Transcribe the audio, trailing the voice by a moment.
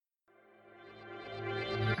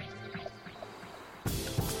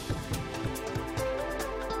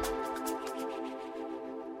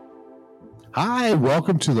Hi,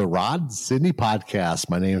 welcome to the Rod Cyndee podcast.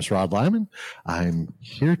 My name is Rod Lyman. I'm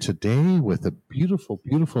here today with a beautiful,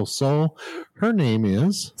 beautiful soul. Her name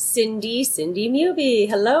is Cyndee Muby.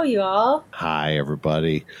 Hello, you all. Hi,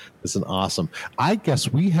 everybody. This is awesome. I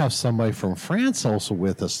guess we have somebody from France also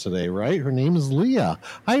with us today, right? Her name is Leah.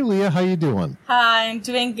 Hi, Leah. How you doing? Hi, I'm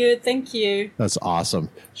doing good. Thank you. That's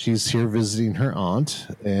awesome. She's here visiting her aunt,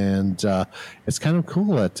 and it's kind of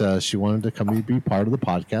cool that she wanted to come and be part of the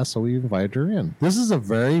podcast, so we invited her in. This is a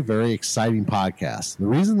very, very exciting podcast. The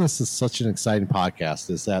reason this is such an exciting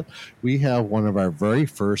podcast is that we have one of our very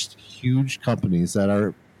first huge companies that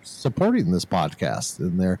are supporting this podcast,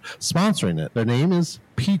 and they're sponsoring it. Their name is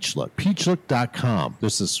Peachlook, peachlook.com.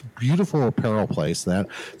 There's this beautiful apparel place that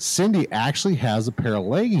Cyndee actually has a pair of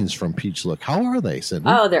leggings from Peachlook. How are they, Cyndee?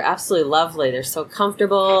 Oh, they're absolutely lovely. They're so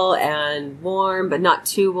comfortable and warm, but not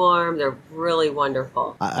too warm. They're really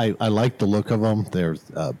wonderful. I like the look of them. They're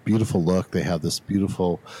a beautiful look. They have this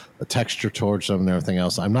beautiful texture towards them and everything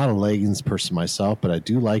else. I'm not a leggings person myself, but I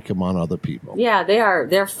do like them on other people. Yeah, they are.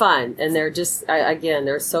 They're fun, and they're just, again,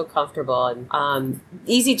 they're so comfortable and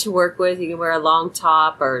easy to work with. You can wear a long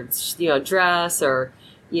top or, dress or,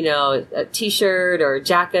 a t-shirt or a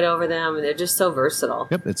jacket over them. And they're just so versatile.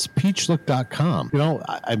 Yep, it's peachlook.com.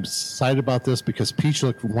 I'm excited about this because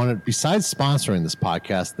Peachlook wanted, besides sponsoring this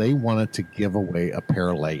podcast, they wanted to give away a pair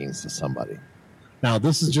of leggings to somebody. Now,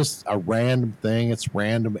 this is just a random thing. It's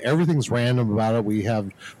random. Everything's random about it. We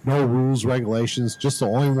have no rules, regulations. Just the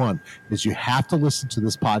only one is you have to listen to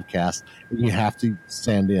this podcast and you have to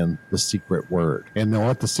send in the secret word. And know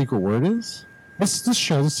what the secret word is? Let's just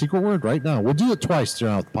share the secret word right now. We'll do it twice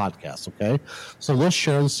throughout the podcast, okay? So let's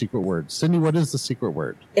share the secret word. Cyndee, what is the secret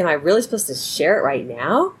word? Am I really supposed to share it right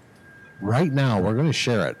now? Right now. We're going to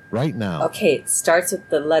share it right now. Okay, it starts with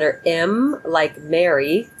the letter M, like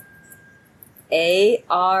Mary.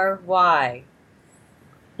 A-R-Y.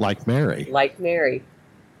 Like Mary. Like Mary.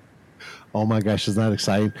 Oh my gosh, isn't that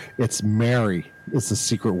exciting? It's Mary. It's the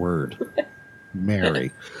secret word.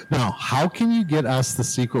 Mary. Now, how can you get us the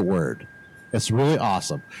secret word? It's really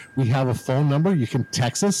awesome. We have a phone number. You can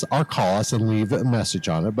text us or call us and leave a message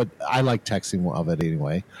on it, but I like texting of it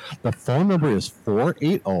anyway. The phone number is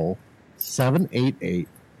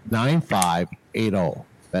 480-788-9580.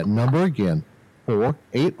 That number again,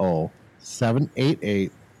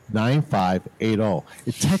 480-788-9580.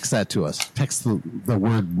 It texts that to us. Text the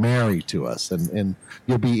word Mary to us, and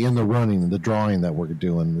you'll be in the running, the drawing that we're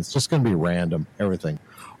doing. It's just going to be random, everything.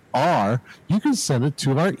 Or you can send it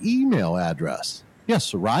to our email address.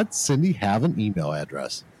 Yes, Rod Cyndee have an email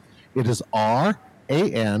address. It is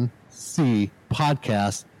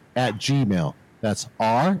rancpodcast@gmail. That's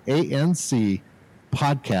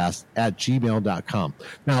rancpodcast@gmail.com.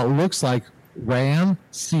 Now, it looks like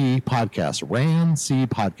RANC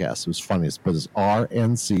podcast. It was funny, but it's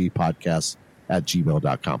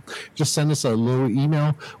rancpodcast@gmail.com. Just send us a little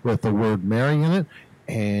email with the word Mary in it,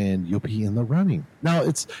 and you'll be in the running. Now,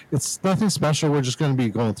 it's nothing special. We're just going to be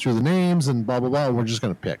going through the names and blah, blah, blah. We're just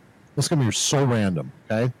going to pick. It's going to be so random,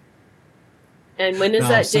 okay? And when is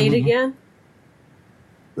that date again?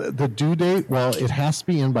 The due date, well, it has to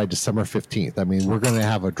be in by December 15th. I mean, we're going to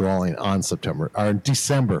have a drawing on December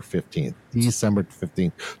 15th,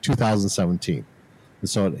 2017. And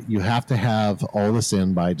so you have to have all this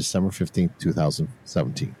in by December 15th,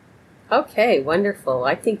 2017. Okay, wonderful.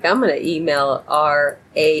 I think I'm going to email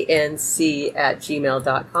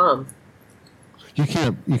ranc@gmail.com. You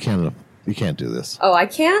can't do this. Oh, I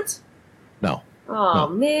can't? No. Oh, no.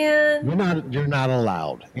 Man. You're not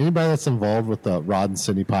allowed. Anybody that's involved with the Rod and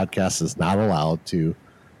Cyndee podcast is not allowed to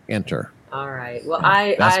enter. All right. Well,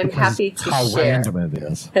 I'm happy to how share. Random it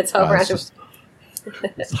is. That's how random.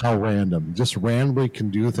 It's how random. Just randomly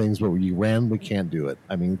can do things, but you randomly can't do it.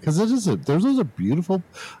 I mean, because those are beautiful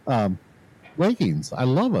leggings. I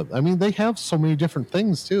love it. I mean, they have so many different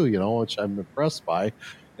things too, which I'm impressed by.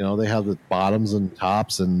 They have the bottoms and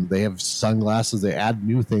tops, and they have sunglasses. They add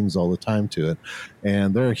new things all the time to it,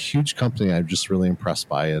 and they're a huge company. I'm just really impressed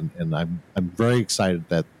by, and I'm very excited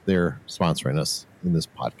that they're sponsoring us in this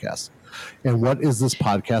podcast. And what is this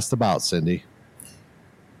podcast about, Cyndee?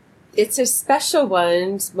 It's a special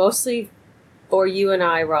one, mostly for you and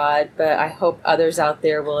I, Rod, but I hope others out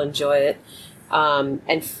there will enjoy it and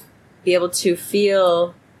be able to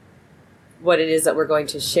feel what it is that we're going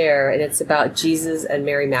to share. And it's about Jesus and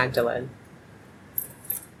Mary Magdalene.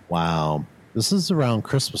 Wow. This is around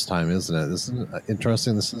Christmas time, isn't it? This is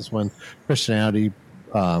interesting. This is when Christianity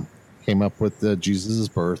came up with Jesus'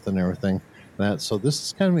 birth and everything. So this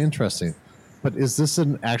is kind of interesting. But is this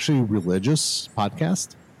an actually religious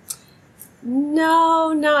podcast?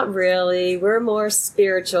 No, not really. We're more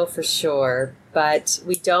spiritual for sure, but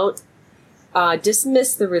we don't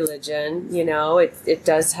dismiss the religion. You know, it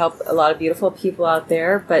does help a lot of beautiful people out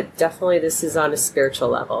there, but definitely this is on a spiritual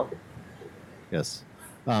level. Yes.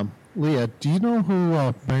 Leah, do you know who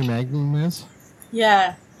Mary Magdalene is?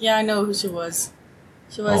 Yeah, I know who she was.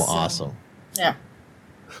 She was. Oh, awesome. Yeah.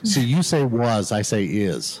 So you say was, I say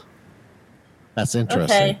is. That's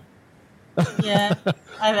interesting. Okay. Yeah.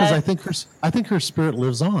 Because I think her spirit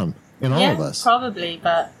lives on in all of us. Probably,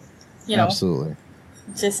 but you know, absolutely,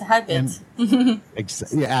 just a habit.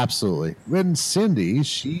 Yeah, absolutely. When Cyndee,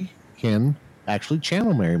 she can actually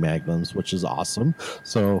channel Mary Magdalene's, which is awesome.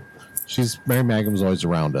 So Mary Magdalene's always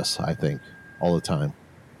around us, I think, all the time.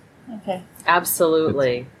 Okay.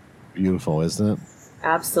 Absolutely. It's beautiful, isn't it?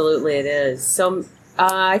 Absolutely, it is. So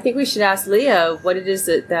I think we should ask Leah what it is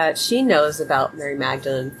that she knows about Mary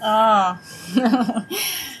Magdalene. Oh.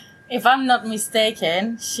 If I'm not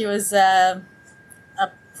mistaken, she was a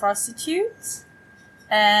prostitute,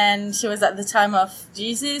 and she was at the time of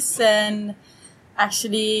Jesus, and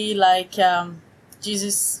actually, like,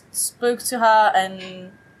 Jesus spoke to her,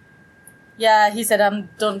 and he said,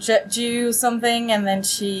 don't judge you, something, and then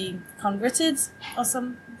she converted or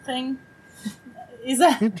something. Is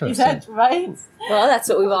that right? Well, that's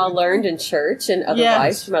what we've all learned in church and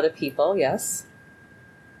otherwise from other people, yes.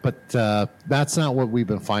 But that's not what we've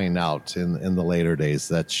been finding out in the later days,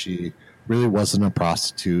 that she really wasn't a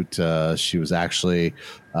prostitute. She was actually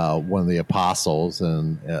one of the apostles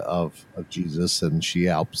of Jesus, and she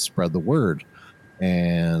helped spread the word.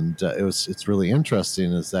 And it's really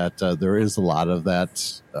interesting is that there is a lot of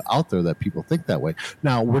that out there that people think that way.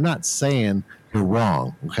 Now, we're not saying you're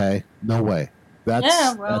wrong, okay? No way.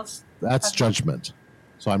 That's judgment.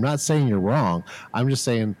 So I'm not saying you're wrong. I'm just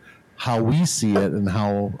saying how we see it and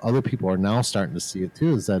how other people are now starting to see it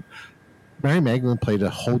too, is that Mary Magdalene played a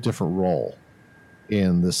whole different role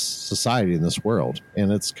in this society, in this world.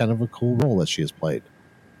 And it's kind of a cool role that she has played.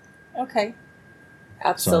 Okay.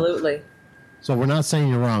 Absolutely. So we're not saying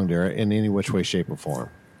you're wrong, dear, in any which way, shape, or form.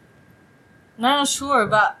 No, sure,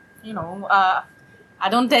 but, I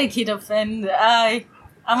don't take it offend.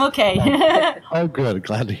 I'm okay. Oh, good.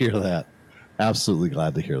 Glad to hear that. Absolutely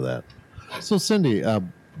glad to hear that. So, Cyndee,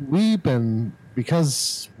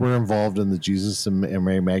 because we're involved in the Jesus and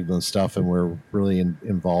Mary Magdalene stuff, and we're really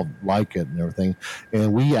involved like it and everything,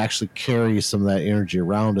 and we actually carry some of that energy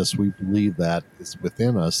around us. We believe that it's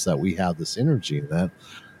within us, that we have this energy in that.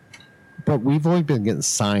 But we've only been getting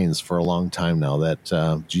signs for a long time now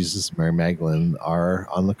that Jesus and Mary Magdalene are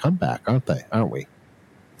on the comeback, aren't we?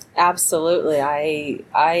 Absolutely. I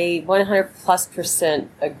 100+%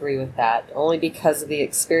 agree with that, only because of the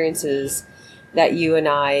experiences that you and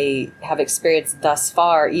I have experienced thus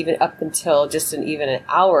far, even up until just even an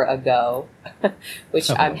hour ago,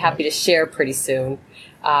 which I'm happy to share pretty soon.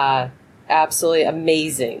 Absolutely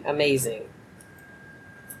amazing.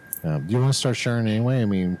 Do you want to start sharing anyway? I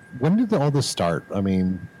mean, when did all this start? I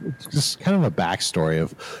mean, just kind of a backstory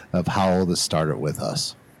of how all this started with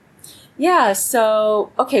us. Yeah,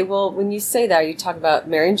 so, okay, well, when you say that, you talk about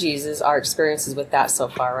Mary and Jesus, our experiences with that so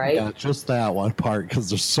far, right? Yeah, just that one part, because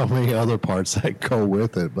there's so many other parts that go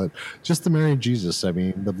with it. But just the Mary and Jesus, I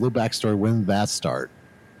mean, the blue backstory, when did that start?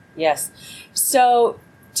 Yes. So,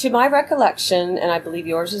 to my recollection, and I believe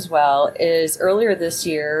yours as well, is earlier this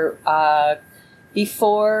year,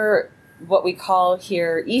 before what we call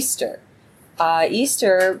here Easter.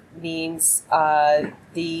 Easter means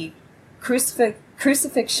the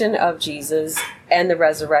crucifixion of Jesus and the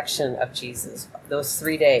resurrection of Jesus, those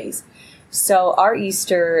 3 days. So our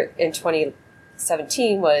Easter in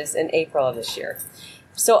 2017 was in April of this year.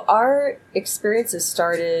 So our experiences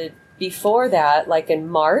started before that, like in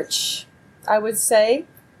March, I would say.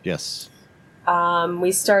 Yes.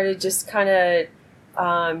 We started just kind of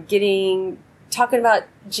talking about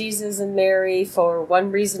Jesus and Mary for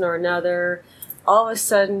one reason or another. All of a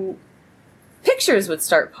sudden, pictures would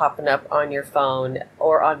start popping up on your phone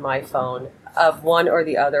or on my phone of one or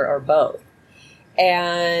the other or both.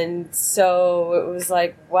 And so it was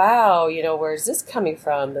like, wow, where's this coming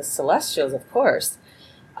from? The celestials, of course.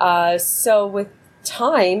 So with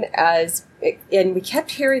time, and we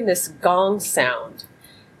kept hearing this gong sound.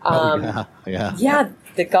 Yeah,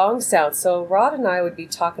 the gong sound. So Rod and I would be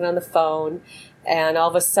talking on the phone, and all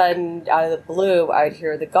of a sudden, out of the blue, I'd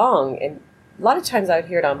hear the gong. And a lot of times I would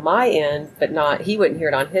hear it on my end, but he wouldn't hear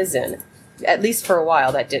it on his end. At least for a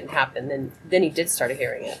while, that didn't happen. Then he did start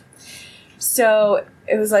hearing it. So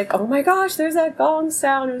it was like, oh my gosh, there's that gong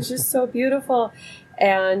sound. It was just so beautiful.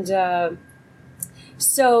 And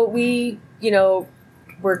so we,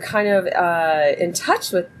 were kind of in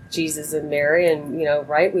touch with Jesus and Mary, and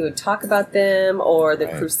right, we would talk about them or the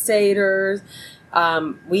Crusaders.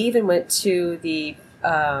 We even went to the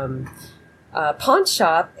pawn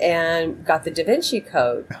shop and got the Da Vinci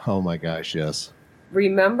Code. Oh my gosh, yes.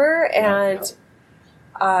 Remember? And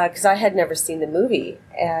because I had never seen the movie,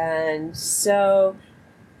 and so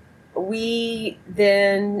we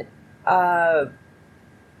then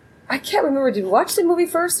I can't remember. Did we watch the movie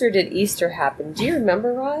first, or did Easter happen? Do you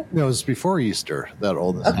remember, Rod? No, it was before Easter that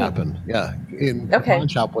all this happened. Yeah, the pawn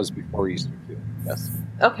shop was before Easter too. Yes.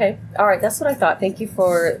 Okay. All right. That's what I thought. Thank you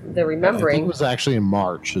for the remembering. I think it was actually in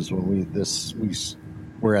March is when we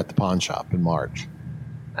were at the pawn shop in March.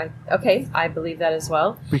 I believe that as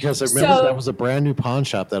well. Because I remember that was a brand new pawn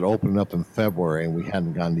shop that opened up in February, and we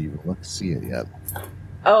hadn't gone to even look to see it yet.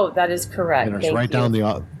 Oh, that is correct. And it was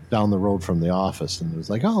down the road from the office, and it was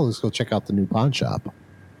like, oh, let's go check out the new pawn shop.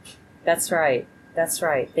 That's right.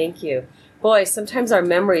 Thank you. Boy, sometimes our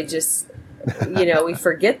memory just, we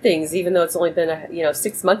forget things, even though it's only been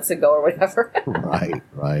 6 months ago or whatever.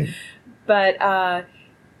 Right. But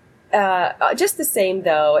just the same,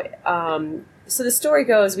 though. So the story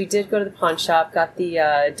goes, we did go to the pawn shop, got the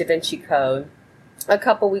Da Vinci Code. A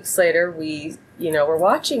couple weeks later, we, were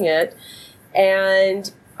watching it,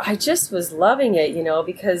 and I just was loving it,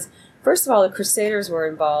 because first of all, the Crusaders were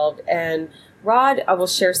involved, and Rod, I will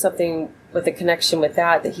share something with a connection with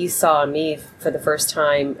that he saw in me for the first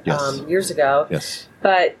time years ago. Yes.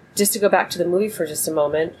 But just to go back to the movie for just a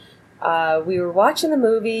moment, we were watching the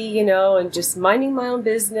movie, and just minding my own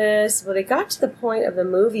business. Well, they got to the point of the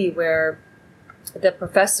movie where the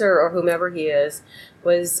professor or whomever he is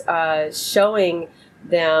was showing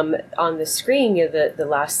them on the screen the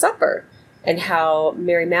Last Supper, and how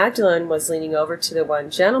Mary Magdalene was leaning over to the one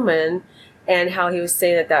gentleman, and how he was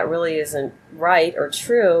saying that really isn't right or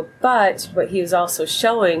true. But what he was also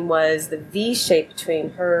showing was the V shape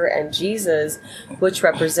between her and Jesus, which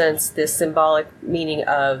represents the symbolic meaning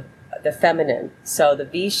of the feminine. So the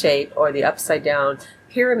V shape, or the upside down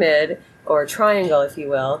pyramid or triangle, if you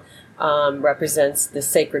will, represents the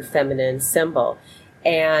sacred feminine symbol.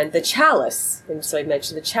 And the chalice, and so I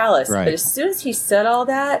mentioned the chalice. Right. But as soon as he said all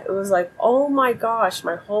that, it was like, oh my gosh,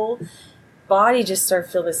 my whole body just started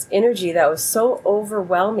to feel this energy that was so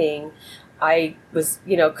overwhelming. I was,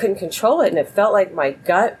 couldn't control it, and it felt like my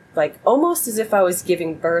gut, like almost as if I was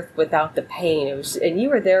giving birth without the pain. It was, and you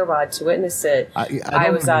were there, Rod, to witness it. I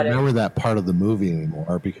don't remember that part of the movie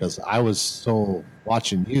anymore because I was so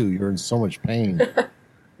watching you. You're in so much pain.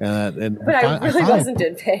 But I really wasn't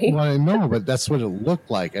in pain. Well, I know, but that's what it looked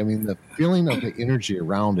like. I mean, the feeling of the energy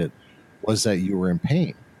around it was that you were in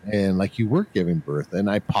pain and like you were giving birth. And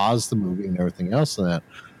I paused the movie and everything else and that.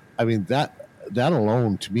 I mean, that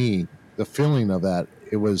alone to me, the feeling of that,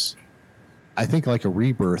 it was, I think, like a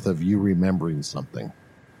rebirth of you remembering something.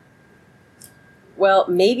 Well,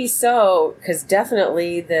 maybe so, because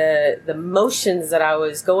definitely the motions that I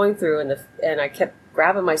was going through and I kept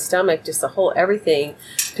grabbing my stomach, just the whole everything,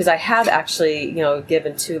 because I have actually,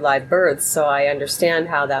 given 2 live births, so I understand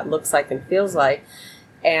how that looks like and feels like.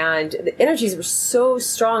 And the energies were so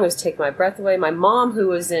strong, it was taking my breath away. My mom, who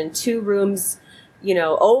was in 2 rooms,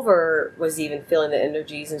 over, was even feeling the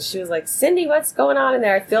energies, and she was like, Cyndee, what's going on in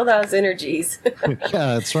there? I feel those energies. Yeah,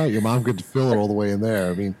 that's right. Your mom could feel it all the way in there.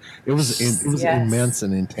 I mean, it was immense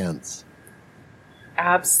and intense.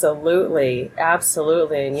 Absolutely.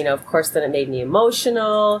 And, of course, then it made me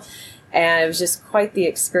emotional, and it was just quite the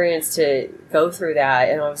experience to go through that.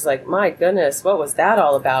 And I was like, my goodness, what was that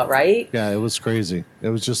all about, right? Yeah, it was crazy. It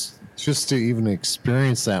was just to even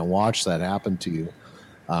experience that and watch that happen to you.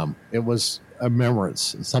 It was a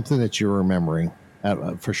remembrance, something that you're remembering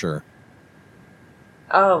for sure.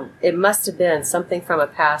 Oh, it must have been something from a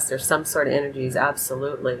past or some sort of energies.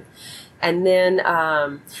 Absolutely. And then,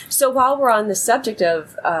 so while we're on the subject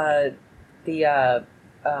of the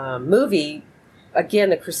movie,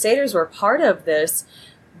 again, the Crusaders were part of this,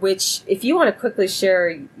 which if you want to quickly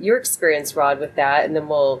share your experience, Rod, with that, and then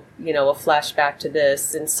we'll flash back to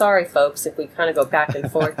this. And sorry, folks, if we kind of go back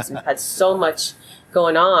and forth, because we've had so much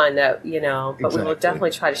going on that, but Exactly. we will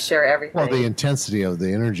definitely try to share everything. Well, the intensity of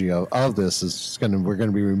the energy of this is we're going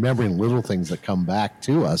to be remembering little things that come back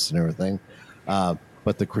to us and everything.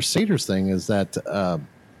 But the Crusaders thing is that, oh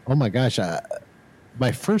my gosh,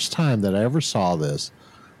 my first time that I ever saw this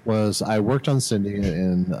was I worked on Cyndee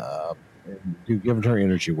and giving her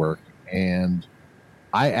energy work. And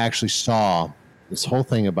I actually saw this whole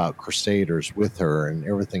thing about Crusaders with her and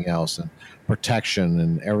everything else and protection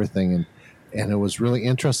and everything. And it was really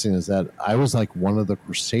interesting is that I was like one of the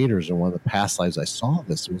Crusaders in one of the past lives I saw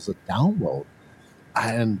this. It was a download.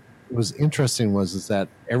 And what was interesting is that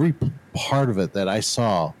every part of it that I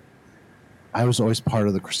saw I was always part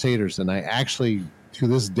of the Crusaders, and I actually, to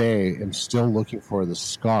this day, am still looking for the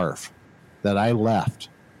scarf that I left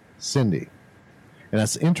Cyndee. And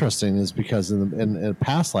that's interesting, is because in a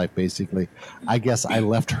past life, basically, I guess I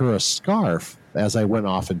left her a scarf as I went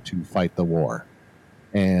off to fight the war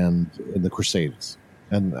and in the Crusades.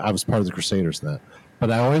 And I was part of the Crusaders in that. But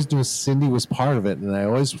I always knew Cyndee was part of it, and I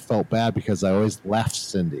always felt bad because I always left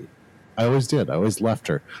Cyndee. I always did. I always left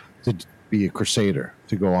her to be a Crusader,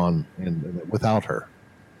 to go on and without her.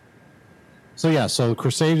 So, yeah, so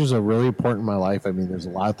Crusaders are really important in my life. I mean, there's a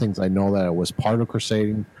lot of things I know that I was part of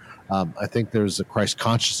Crusading. I think there's a Christ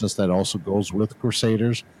consciousness that also goes with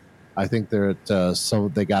Crusaders. I think they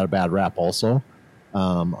got a bad rap also,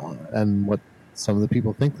 and what some of the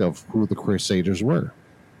people think of who the Crusaders were.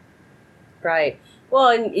 Right.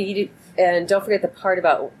 Well, and don't forget the part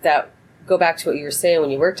about that. Go back to what you were saying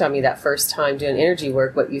when you worked on me that first time doing energy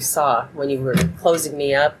work. What you saw when you were closing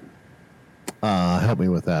me up. Help me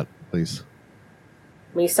with that, please.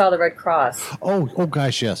 When you saw the Red Cross. Oh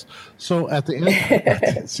gosh, yes. So at the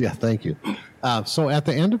end, yeah, thank you. So at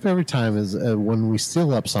the end of every time is when we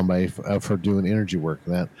seal up somebody for doing energy work.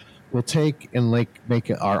 That we'll take and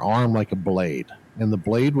make our arm like a blade, and the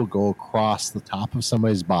blade will go across the top of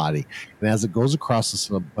somebody's body. And as it goes across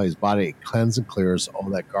somebody's body, it cleanses and clears all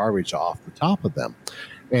that garbage off the top of them.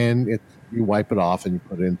 And you wipe it off and you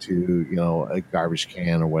put it into a garbage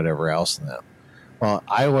can or whatever else. In that. Well,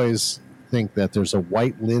 I always think that there's a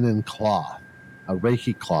white linen cloth, a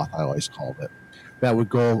Reiki cloth, I always called it, that would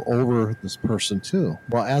go over this person too.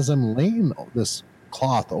 Well, as I'm laying this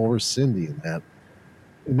cloth over Cyndee and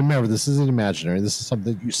remember, this isn't imaginary. This is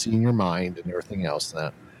something that you see in your mind and everything else.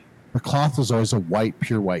 That the cloth was always a white,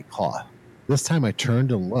 pure white cloth. This time I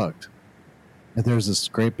turned and looked, and there's this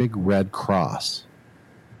great big red cross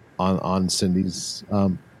on Cyndee's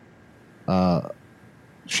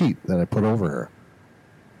sheet that I put over her.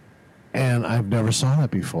 And I've never saw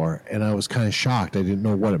that before. And I was kind of shocked. I didn't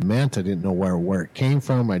know what it meant. I didn't know where it came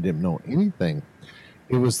from. I didn't know anything.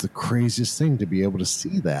 It was the craziest thing to be able to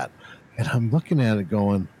see that. And I'm looking at it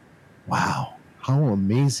going, wow, how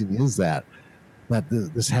amazing is that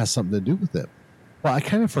this has something to do with it. Well, I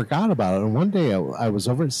kind of forgot about it. And one day I was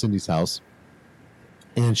over at Cyndee's house,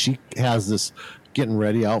 and she has this getting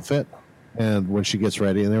ready outfit. And when she gets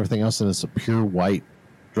ready and everything else, and it's a pure white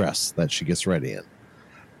dress that she gets ready in.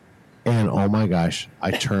 And oh my gosh, I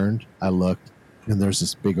turned, I looked, and there's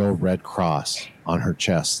this big old red cross on her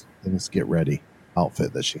chest in this get ready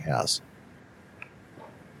outfit that she has.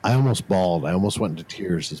 I almost bawled. I almost went into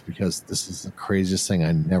tears just because this is the craziest thing.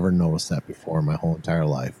 I never noticed that before in my whole entire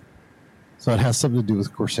life. So it has something to do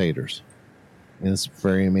with Crusaders. And it's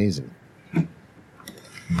very amazing.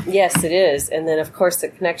 Yes, it is. And then, of course, the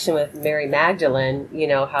connection with Mary Magdalene,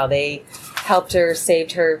 how they helped her,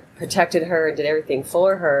 saved her, protected her, and did everything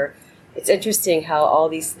for her. It's interesting how all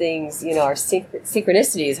these things, are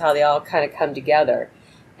synchronicities, how they all kind of come together.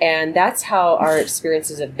 And that's how our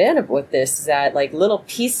experiences have been with this, is that like little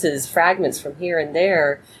pieces, fragments from here and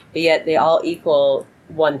there, but yet they all equal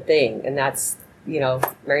one thing. And that's,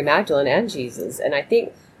 Mary Magdalene and Jesus. And I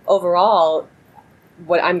think overall,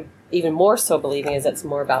 what I'm even more so believing is it's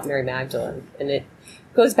more about Mary Magdalene. And it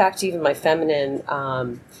goes back to even my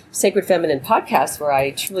Sacred Feminine podcast, where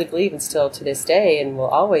I truly believe, and still to this day and will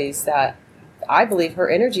always, that I believe her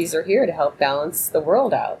energies are here to help balance the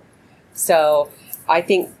world out. So I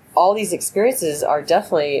think all these experiences are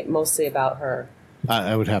definitely mostly about her.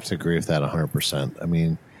 I would have to agree with that 100%. I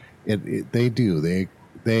mean, they do. They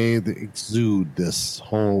exude this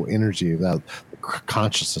whole energy, that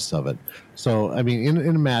consciousness of it. So, I mean,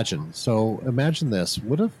 imagine. So imagine this.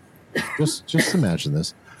 What if, just imagine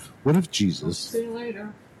this. What if Jesus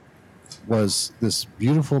was this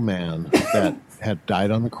beautiful man that had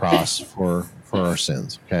died on the cross for our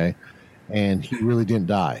sins, okay? And he really didn't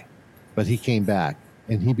die, but he came back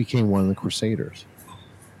and he became one of the Crusaders.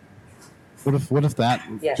 What if that,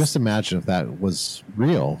 yes. Just imagine if that was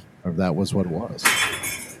real, or if that was what it was.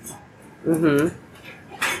 Mm-hmm.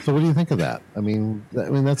 So what do you think of that? I mean,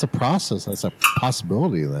 that's a process. That's a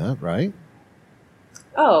possibility of that, right?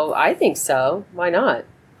 Oh, I think so. Why not?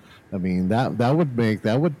 I mean, that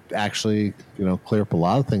would actually, clear up a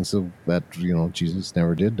lot of things that, Jesus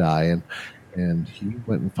never did die, and he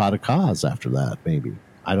went and fought a cause after that. Maybe,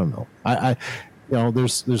 I don't know. I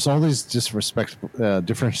there's all these different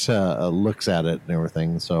looks at it and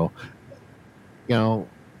everything. So,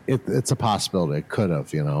 it's a possibility. It could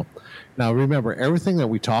have, Now remember, everything that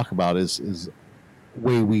we talk about is the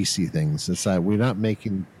way we see things. It's that we're not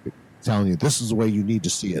telling you this is the way you need to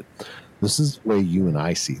see it. This is the way you and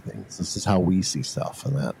I see things. This is how we see stuff,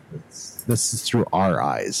 and this is through our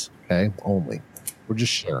eyes. Okay, only. We're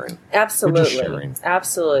just sharing. Absolutely. We're just sharing.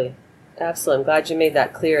 Absolutely. I'm glad you made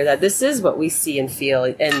that clear, that this is what we see and feel,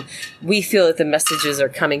 and we feel that the messages are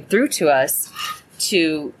coming through to us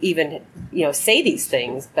to even, say these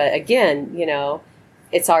things. But again,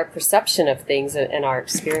 it's our perception of things and our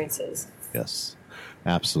experiences. Yes,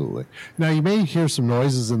 absolutely. Now, you may hear some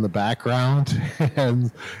noises in the background,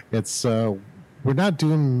 and it's we're not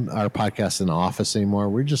doing our podcast in the office anymore.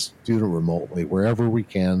 We're just doing it remotely, wherever we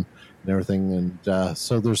can and everything. And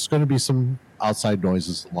so there's going to be some outside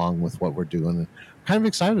noises along with what we're doing. And I'm kind of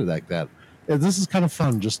excited like that. This is kind of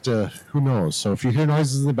fun. Just who knows? So if you hear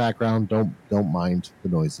noises in the background, don't mind the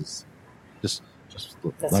noises. Just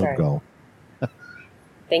let them go.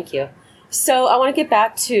 Thank you. So I want to get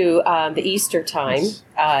back to the Easter time.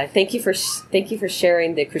 Yes. Thank you for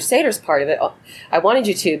sharing the Crusaders part of it. I wanted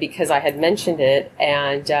you to, because I had mentioned it,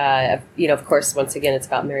 and of course, once again, it's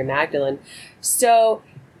about Mary Magdalene. So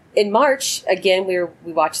in March, again,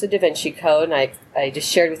 we watched the Da Vinci Code, and I just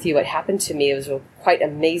shared with you what happened to me. It was quite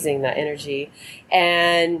amazing, that energy.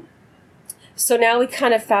 And so now we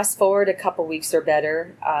kind of fast forward a couple weeks or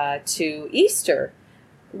better to Easter.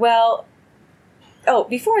 Well,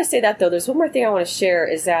 before I say that, though, there's one more thing I want to share,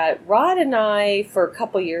 is that Rod and I, for a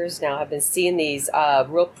couple years now, have been seeing these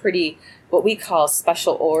real pretty, what we call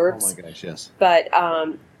special orbs. Oh, my gosh, yes. But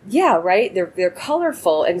yeah, right? They're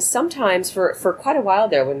colorful, and sometimes for quite a while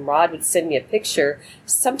there, when Rod would send me a picture,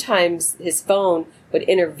 sometimes his phone would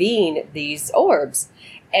intervene these orbs.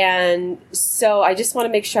 And so I just want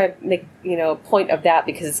to make sure I make point of that,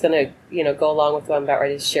 because it's going to go along with what I'm about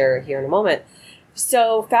ready to share here in a moment.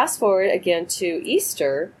 So fast forward again to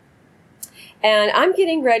Easter, and I'm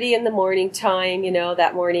getting ready in the morning time,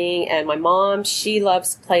 that morning, and my mom, she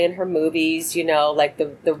loves playing her movies, like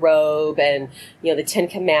the Robe and, the Ten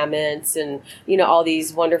Commandments and, all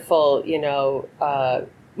these wonderful,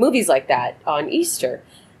 movies like that on Easter.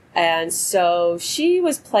 And so she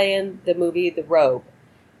was playing the movie The Robe,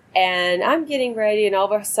 and I'm getting ready, and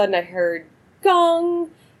all of a sudden I heard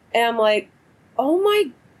gong, and I'm like, oh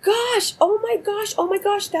my gosh,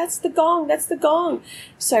 that's the gong.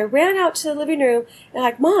 So I ran out to the living room, and I'm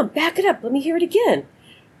like, Mom, back it up, let me hear it again.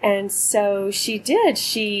 And so she did.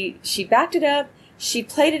 She backed it up, she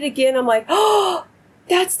played it again. I'm like, oh,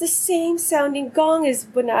 that's the same sounding gong as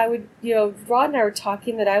when I would, Rod and I were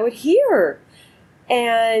talking, that I would hear.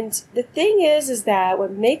 And the thing is that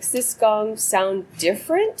what makes this gong sound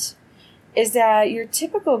different is that your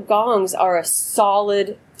typical gongs are a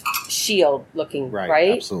solid shield looking,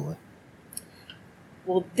 right? Absolutely.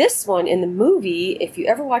 Well, this one in the movie, if you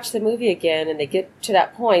ever watch the movie again and they get to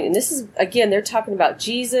that point, and this is, again, they're talking about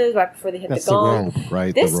Jesus right before they hit the gong. The robe,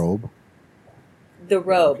 right? The robe? The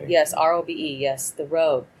robe, okay. Yes, R-O-B-E, yes, the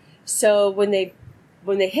robe. So when they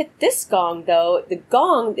hit this gong, though, the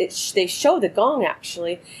gong, they show the gong,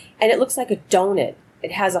 actually, and it looks like a donut.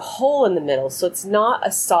 It has a hole in the middle, so it's not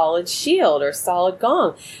a solid shield or a solid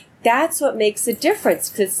gong. That's what makes a difference,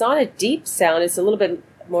 because it's not a deep sound. It's a little bit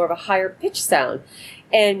more of a higher pitch sound.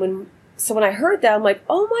 And when I heard that, I'm like,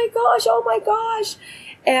 oh my gosh.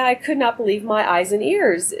 And I could not believe my eyes and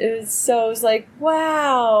ears. It was like,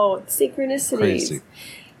 wow, synchronicities. Crazy.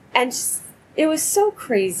 And it was so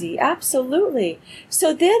crazy. Absolutely.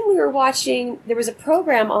 So then we were watching, there was a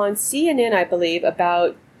program on CNN, I believe,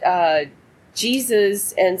 about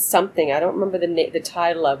Jesus and something. I don't remember the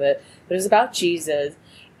title of it, but it was about Jesus.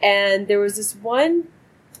 And there was this one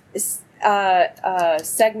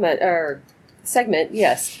segment,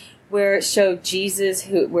 yes, where it showed Jesus,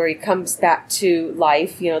 where he comes back to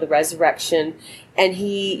life, the resurrection, and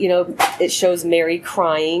he, it shows Mary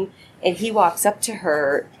crying, and he walks up to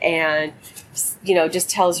her and, just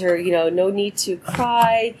tells her, no need to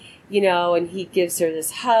cry, and he gives her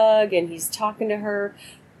this hug, and he's talking to her.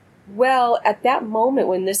 Well, at that moment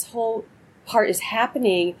when this whole part is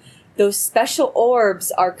happening, those special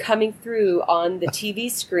orbs are coming through on the TV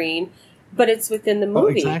screen, but it's within the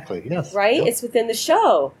movie. Oh, exactly, yes. Right? Yep. It's within the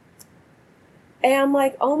show. And I'm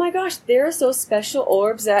like, oh my gosh, there's those special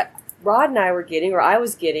orbs that Rod and I were getting, or I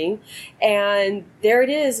was getting, and there it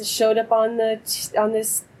is. It showed up on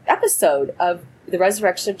this episode of the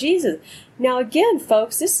resurrection of Jesus. Now again,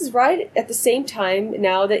 folks, this is right at the same time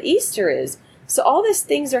now that Easter is. So all these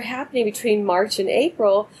things are happening between March and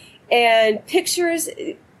April, and pictures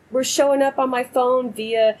were showing up on my phone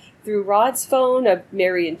through Rod's phone of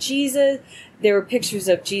Mary and Jesus. There were pictures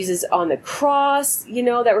of Jesus on the cross,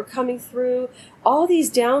 that were coming through. All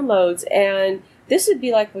these downloads, and this would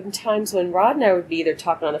be like times when Rod and I would be either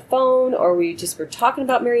talking on the phone, or we just were talking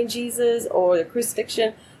about Mary and Jesus, or the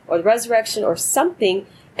crucifixion, or the resurrection, or something,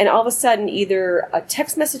 and all of a sudden either a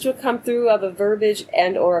text message would come through of a verbiage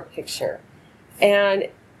and or a picture. And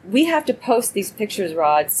we have to post these pictures,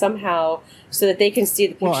 Rod, somehow so that they can see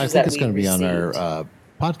the pictures well, I think that it's going to be received. on our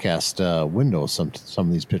podcast window, some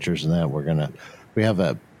of these pictures and that. We have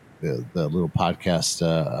the little podcast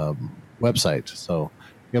website, so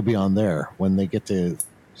it'll be on there. When they get to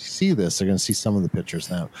see this, they're going to see some of the pictures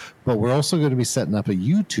now. But we're also going to be setting up a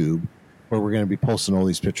YouTube where we're going to be posting all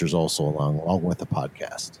these pictures also along with the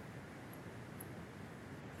podcast.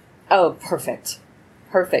 Oh, perfect.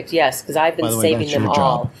 Yes, because I've been saving them all.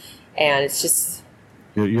 Job. And it's just...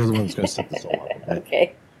 You're the one that's going to set this all up.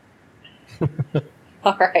 Okay.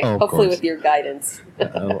 All right. Oh, hopefully with your guidance.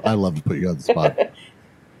 I love to put you on the spot.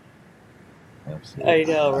 Absolutely. I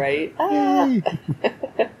know, right? Ah.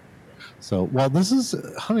 So, well, this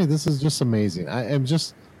is just amazing. I am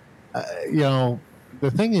just,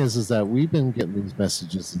 the thing is that we've been getting these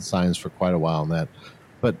messages and signs for quite a while and that,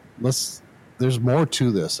 but there's more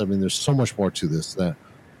to this. I mean, there's so much more to this but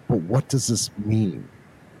what does this mean?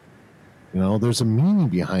 There's a meaning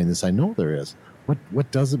behind this. I know there is.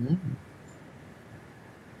 What does it mean?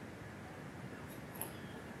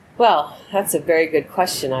 Well, that's a very good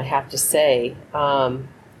question, I have to say.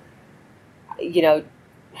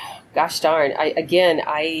 Gosh darn,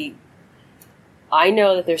 I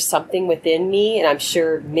know that there's something within me, and I'm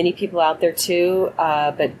sure many people out there too,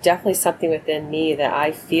 but definitely something within me that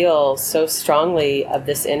I feel so strongly of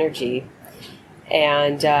this energy.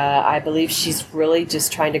 And I believe she's really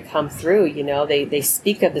just trying to come through. They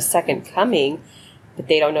speak of the second coming, but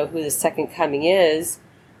they don't know who the second coming is.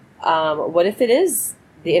 What if it is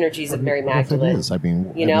the energies of Mary Magdalene? If it is, I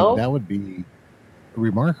mean, that would be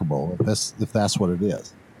remarkable if that's what it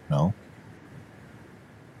is. No.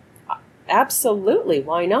 Absolutely.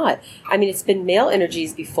 Why not? I mean, it's been male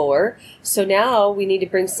energies before, so now we need to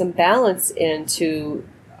bring some balance into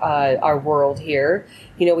our world here.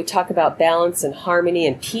 We talk about balance and harmony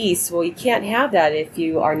and peace. Well, you can't have that if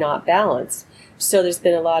you are not balanced. So there's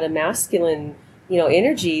been a lot of masculine,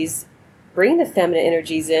 energies bring the feminine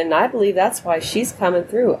energies in, and I believe that's why she's coming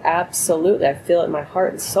through. Absolutely. I feel it in my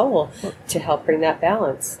heart and soul to help bring that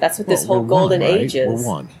balance. That's what this whole golden age is. We're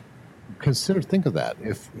one. Think of that.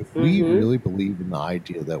 If we really believe in the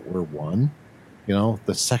idea that we're one,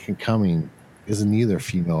 the second coming isn't either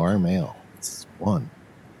female or male. It's one.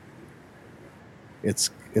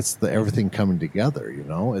 It's the everything coming together,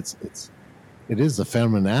 it is the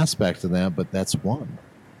feminine aspect of that, but that's one.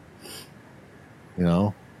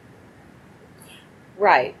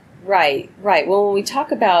 Right. Well, when we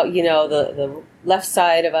talk about, the left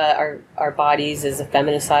side of our bodies is a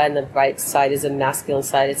feminine side and the right side is a masculine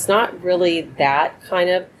side, it's not really that kind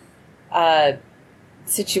of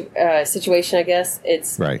situation, I guess.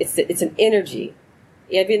 It's right. It's an energy.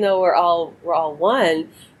 Even though we're all one,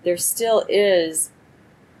 there still is,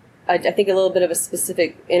 I think, a little bit of a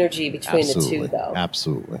specific energy between the two, though.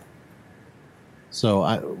 Absolutely. So,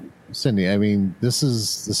 Cyndee, I mean, this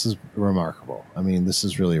is remarkable. I mean, this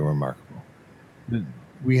is really remarkable.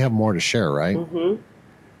 We have more to share, right? Mm-hmm.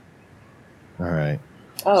 All right.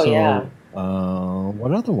 Oh, yeah.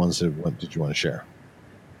 What other ones did you want to share?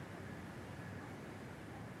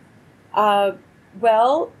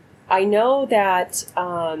 Well, I know that,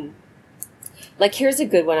 here's a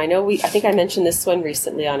good one. I think I mentioned this one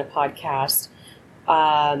recently on a podcast.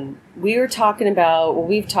 We've talked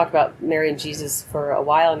about Mary and Jesus for a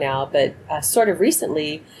while now, but sort of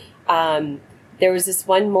recently, there was this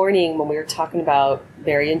one morning when we were talking about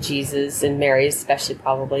Mary and Jesus, and Mary especially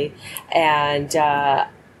probably, and I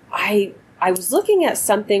was looking at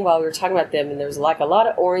something while we were talking about them, and there was a lot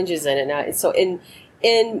of oranges in it. And so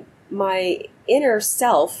in my inner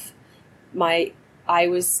self, I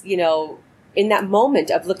was, in that moment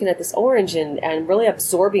of looking at this orange and really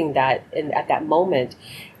absorbing that at that moment.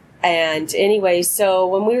 And anyway, so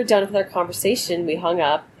when we were done with our conversation, we hung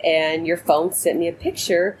up, and your phone sent me a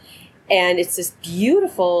picture, and it's this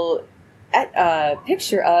beautiful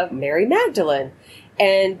picture of Mary Magdalene.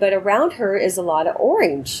 But around her is a lot of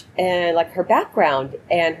orange, and like her background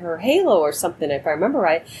and her halo or something, if I remember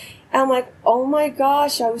right. And I'm like, oh my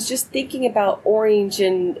gosh, I was just thinking about orange,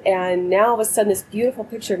 and now all of a sudden this beautiful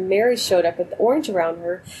picture of Mary showed up with the orange around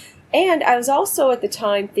her. And I was also at the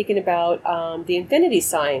time thinking about the infinity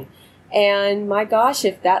sign. And my gosh,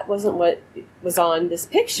 if that wasn't what was on this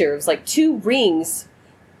picture, it was like two rings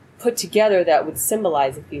put together that would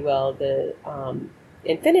symbolize, if you will, the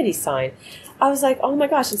infinity sign. I was like, oh my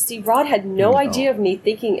gosh. And Steve Rod had no idea of me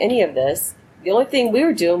thinking any of this. The only thing we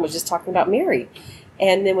were doing was just talking about Mary.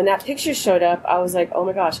 And then when that picture showed up, I was like, oh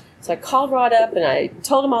my gosh. So I called Rod up and I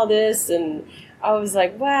told him all this, and I was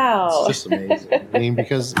like, wow. It's just amazing. I mean,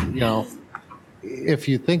 because, if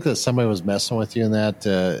you think that somebody was messing with you in that,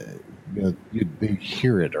 you'd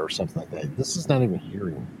hear it or something like that. This is not even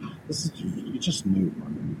hearing. This is, you just knew.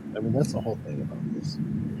 I mean, that's the whole thing about this.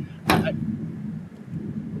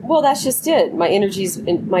 Well, that's just it. My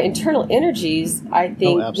internal energies, I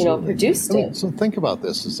think, produced it. So think about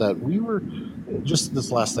this: is that we were just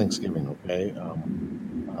this last Thanksgiving. Okay,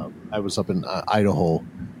 I was up in Idaho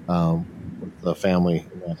with the family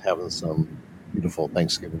and having some beautiful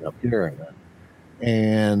Thanksgiving up here,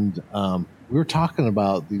 and we were talking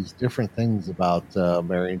about these different things about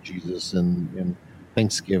Mary and Jesus and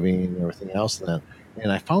Thanksgiving and everything else. And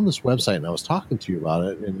I found this website, and I was talking to you about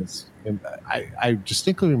it, and I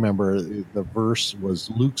distinctly remember the verse was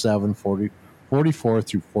Luke 7:44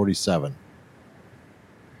 through 47.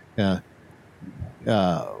 It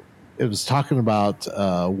was talking about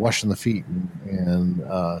washing the feet and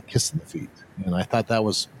kissing the feet, and I thought that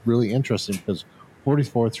was really interesting because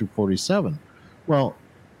 44 through 47. Well,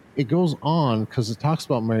 it goes on because it talks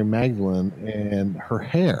about Mary Magdalene and her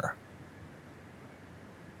hair.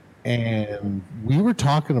 And we were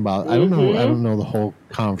talking about, I don't know the whole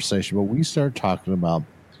conversation, but we started talking about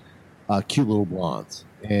cute little blondes.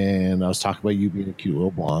 And I was talking about you being a cute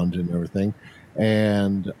little blonde and everything.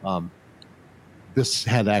 And this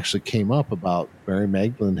had actually came up about Mary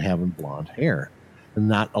Magdalene having blonde hair. And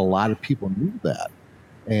not a lot of people knew that.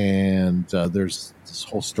 And there's this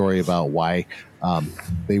whole story about why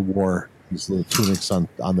they wore these little tunics on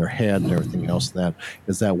their head and everything else. That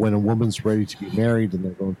is that when a woman's ready to be married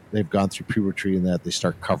and they've gone through puberty and that they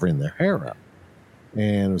start covering their hair up.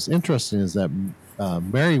 And what's interesting is that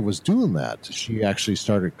Mary was doing that. She actually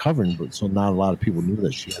started covering, but so not a lot of people knew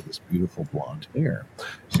that she had this beautiful blonde hair.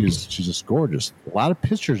 She's just gorgeous. A lot of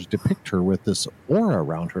pictures depict her with this aura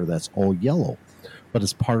around her that's all yellow, but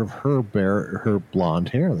it's part of her blonde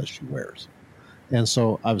hair that she wears. And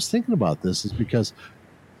so I was thinking about this is because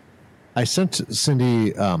I sent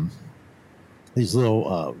Cyndee these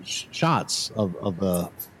little shots of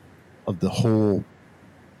the whole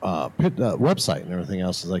website and everything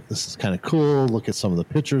else. Is like, this is kind of cool. Look at some of the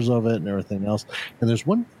pictures of it and everything else. And there's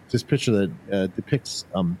this picture that depicts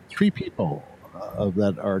 3 people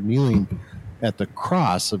that are kneeling at the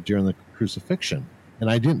cross during the crucifixion, and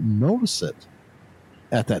I didn't notice it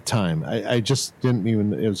at that time. I just didn't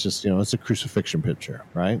even. It was just it's a crucifixion picture,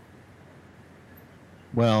 right?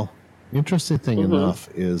 Well. Interesting thing enough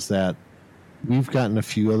is that we've gotten a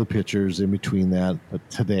few other pictures in between that, but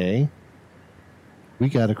today we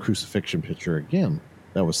got a crucifixion picture again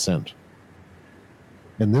that was sent.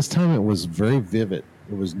 And this time it was very vivid.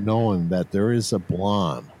 It was knowing that there is a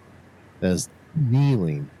blonde that's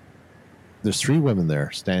kneeling. There's 3 women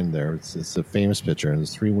there standing there. It's a famous picture, and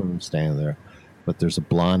there's 3 women standing there, but there's a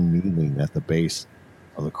blonde kneeling at the base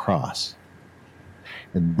of the cross.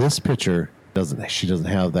 And this picture she doesn't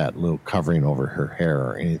have that little covering over her hair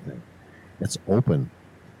or anything. It's open,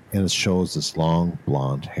 and it shows this long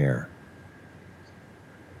blonde hair.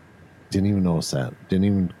 Didn't even notice that. Didn't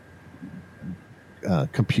even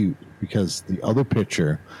compute, because the other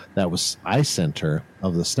picture I sent her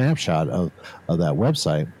of the snapshot of that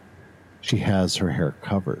website, she has her hair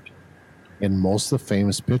covered. In most of the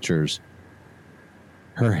famous pictures,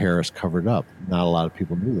 her hair is covered up. Not a lot of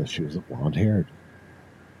people knew that she was a blonde-haired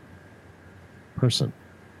person.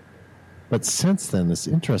 But since then, it's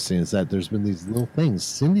interesting is that there's been these little things.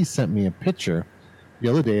 Cyndee sent me a picture the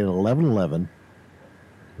other day at 11:11,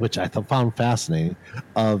 which I found fascinating,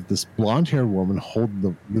 of this blonde-haired woman holding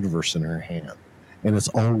the universe in her hand, and it's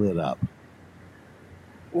all lit up.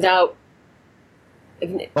 Now,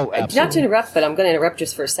 not to interrupt, but I'm going to interrupt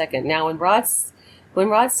just for a second. Now, when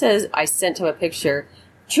Rod says I sent him a picture,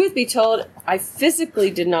 truth be told, I physically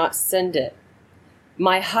did not send it.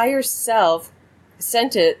 My higher self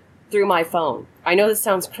sent it through my phone. I know this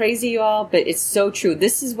sounds crazy, you all, but it's so true.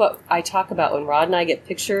 This is what I talk about when Rod and I get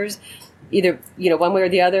pictures, either one way or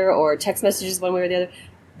the other, or text messages one way or the other.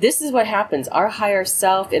 This is what happens. Our higher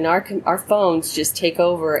self and our phones just take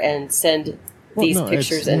over and send these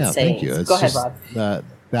pictures and sayings. Thank you. Go ahead, Rod.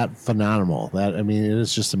 That phenomenal. It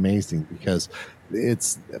is just amazing because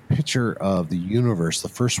it's a picture of the universe. The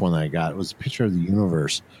first one I got was a picture of the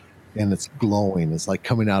universe. And it's glowing. It's like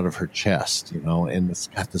coming out of her chest, and it's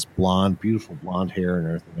got this beautiful blonde hair and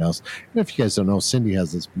everything else. And if you guys don't know, Cyndee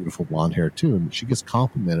has this beautiful blonde hair too, and she gets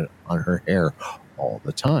complimented on her hair all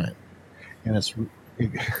the time. And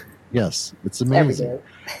yes, it's amazing.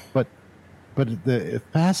 But the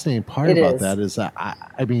fascinating part about that is that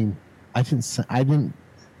I didn't.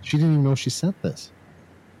 She didn't even know she sent this.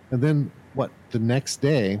 And then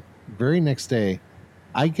the very next day,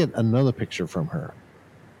 I get another picture from her,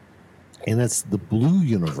 and it's the blue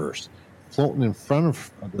universe floating in front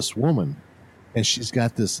of this woman, and she's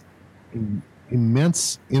got this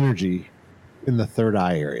immense energy in the third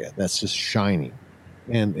eye area that's just shining,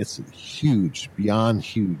 and it's a huge, beyond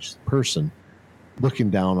huge person looking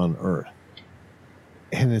down on Earth.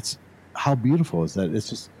 And it's, how beautiful is that? It's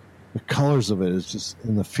just, the colors of it is just,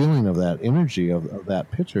 and the feeling of that energy of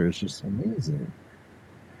that picture is just amazing.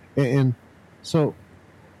 And so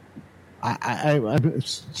I'm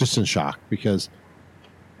just in shock, because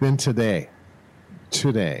then today,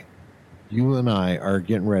 you and I are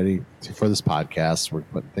getting ready for this podcast. We're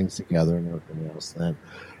putting things together and everything else.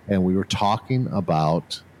 And we were talking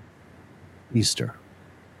about Easter,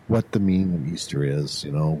 what the meaning of Easter is,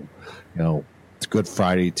 you know, it's Good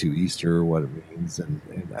Friday to Easter, what it means, and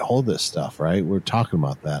all this stuff, right? We're talking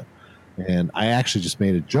about that. And I actually just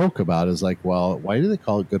made a joke about it. It's like, well, why do they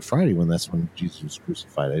call it Good Friday when that's when Jesus was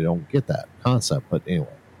crucified? I don't get that concept. But anyway,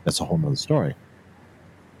 that's a whole nother story.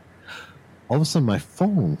 All of a sudden, my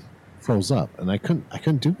phone froze up, and I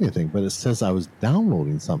couldn't do anything. But it says I was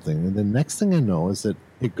downloading something, and the next thing I know is that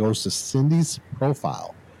it goes to Cyndee's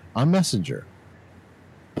profile on Messenger,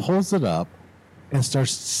 pulls it up, and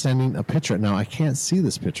starts sending a picture. Now, I can't see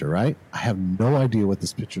this picture, right? I have no idea what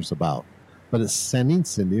this picture is about, but it's sending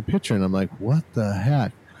Cyndee a picture, and I'm like, what the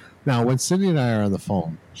heck? Now, when Cyndee and I are on the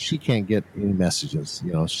phone, she can't get any messages.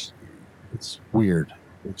 You know, it's weird.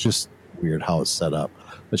 It's just weird how it's set up,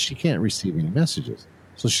 but she can't receive any messages.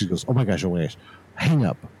 So she goes, oh my gosh, hang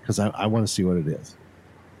up, because I want to see what it is.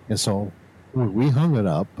 And so we hung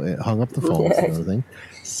up the phones and everything.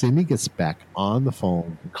 Cyndee gets back on the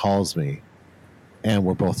phone and calls me, and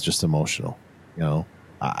we're both just emotional. You know,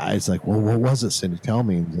 I was like, well, what was it, Cyndee? Tell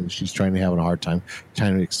me. And she's trying to have a hard time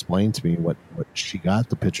trying to explain to me what she got,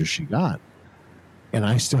 the picture she got. And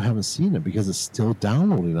I still haven't seen it because it's still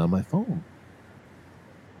downloading on my phone.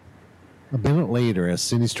 A minute later, as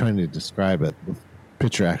Cyndee's trying to describe it, the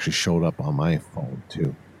picture actually showed up on my phone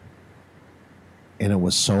too. And it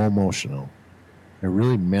was so emotional. It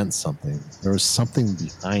really meant something. There was something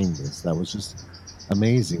behind this that was just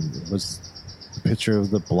amazing. It was the picture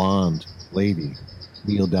of the blonde lady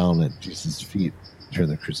kneel down at Jesus' feet during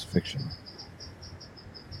the crucifixion.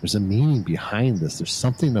 There's a meaning behind this. There's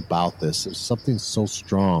something about this. There's something so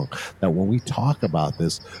strong that when we talk about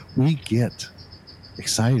this, we get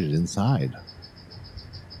excited inside.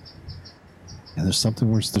 And there's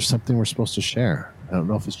something we're supposed to share. I don't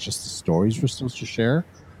know if it's just the stories we're supposed to share,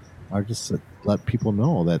 or just to let people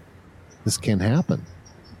know that this can happen.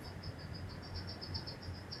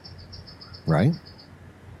 Right?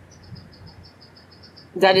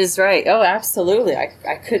 That is right. Oh, absolutely.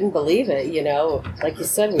 I couldn't believe it. You know, like you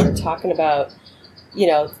said, we were talking about, you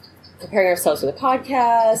know, preparing ourselves for the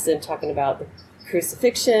podcast and talking about the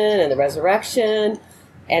crucifixion and the resurrection.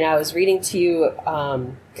 And I was reading to you,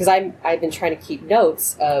 because I've been trying to keep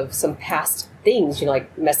notes of some past things, you know,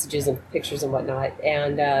 like messages and pictures and whatnot.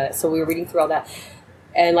 And so we were reading through all that.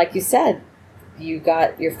 And like you said,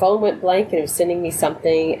 your phone went blank and it was sending me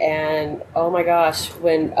something. And oh my gosh,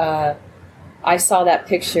 when I saw that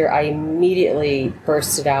picture, I immediately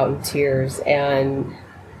bursted out in tears and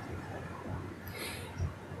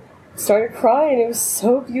started crying. It was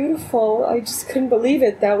so beautiful. I just couldn't believe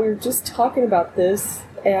it that we were just talking about this.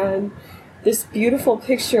 And this beautiful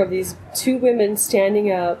picture of these two women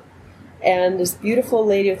standing up, and this beautiful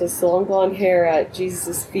lady with this long blonde hair at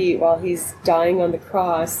Jesus' feet while he's dying on the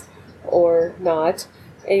cross, or not.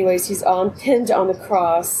 Anyways, he's pinned on the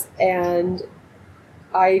cross, and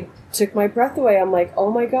I took my breath away. I'm like,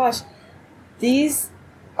 oh my gosh, these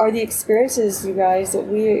are the experiences, you guys, that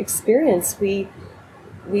we experience. We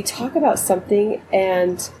talk about something,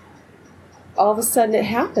 and all of a sudden it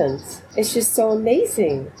happens. It's just so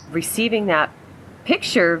amazing. Receiving that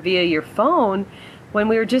picture via your phone when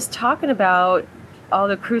we were just talking about all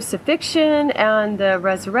the crucifixion and the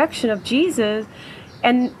resurrection of Jesus,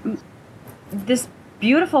 and this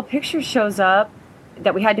beautiful picture shows up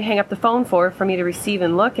that we had to hang up the phone for me to receive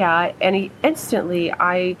and look at, and instantly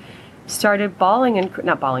I started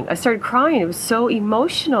I started crying. It was so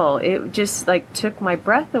emotional. It just like took my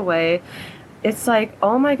breath away. It's like,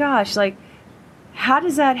 oh my gosh, like, how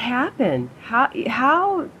does that happen?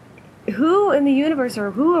 How who in the universe,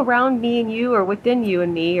 or who around me and you, or within you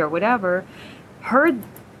and me, or whatever,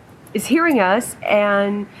 is hearing us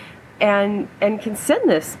and can send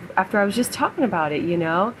this after I was just talking about it, you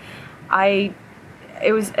know?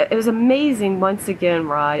 It was amazing once again,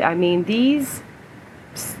 Rod. I mean, these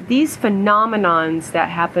phenomenons that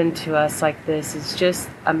happen to us like this is just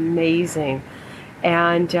amazing.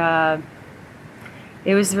 And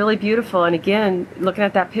It was really beautiful. And again, looking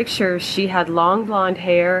at that picture, she had long blonde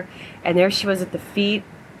hair, and there she was at the feet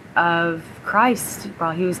of Christ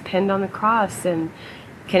while he was pinned on the cross. And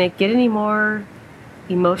can it get any more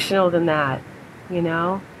emotional than that, you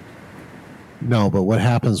know? No, but what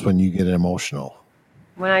happens when you get emotional?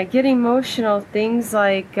 When I get emotional, things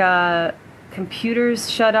like computers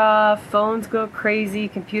shut off, phones go crazy,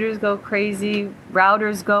 computers go crazy,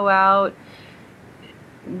 routers go out,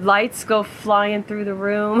 lights go flying through the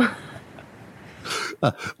room.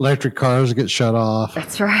 Electric cars get shut off.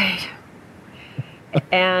 That's right.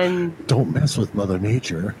 And don't mess with Mother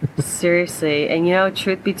Nature. Seriously. And you know,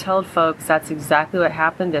 truth be told, folks, that's exactly what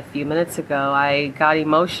happened a few minutes ago. I got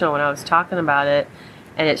emotional when I was talking about it,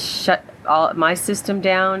 and it shut all my system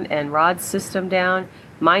down and Rod's system down.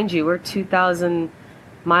 Mind you, we're 2,000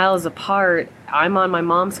 miles apart. I'm on my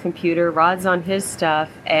mom's computer, Rod's on his stuff,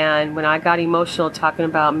 and when I got emotional talking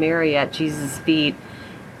about Mary at Jesus' feet,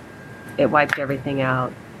 it wiped everything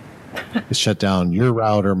out. It shut down your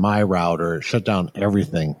router, my router, it shut down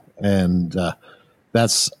everything. And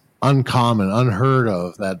that's uncommon, unheard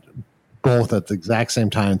of, that both at the exact same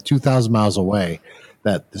time, 2,000 miles away,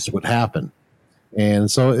 that this would happen. And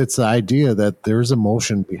so it's the idea that there's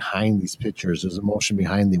emotion behind these pictures. There's emotion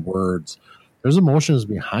behind the words. There's emotions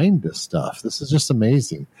behind this stuff. This is just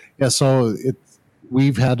amazing. Yeah, so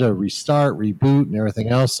we've had to restart, reboot, and everything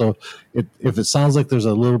else. So if it sounds like there's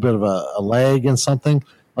a little bit of a lag in something,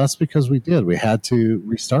 that's because we did. We had to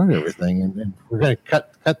restart everything, and we're going to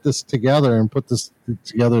cut this together and put this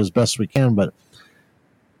together as best we can. But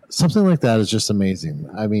something like that is just amazing.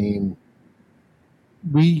 I mean,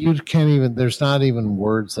 you can't even. There's not even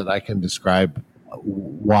words that I can describe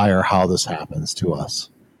why or how this happens to us.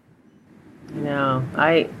 No,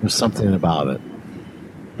 There's something about it.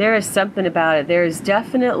 There is something about it. There is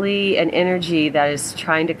definitely an energy that is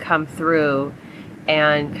trying to come through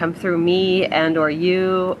me and or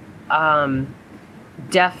you,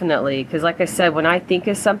 definitely. Because like I said, when I think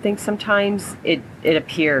of something, sometimes it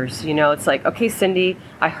appears, you know. It's like, okay, Cyndee,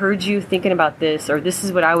 I heard you thinking about this, or this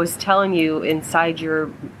is what I was telling you inside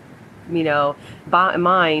your, you know,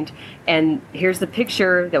 mind, and here's the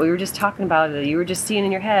picture that we were just talking about, that you were just seeing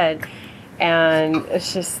in your head, and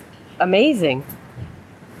it's just amazing.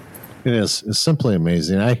 It is. It's simply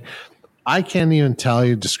amazing. I can't even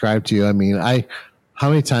describe to you. I mean, how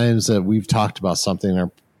many times that we've talked about something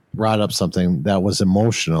or brought up something that was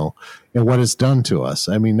emotional and what it's done to us.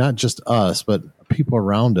 I mean, not just us, but people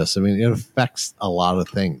around us. I mean, it affects a lot of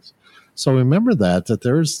things. So remember that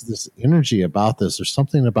there's this energy about this. There's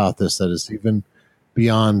something about this that is even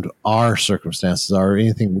beyond our circumstances or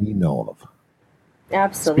anything we know of.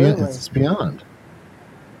 Absolutely. It's beyond.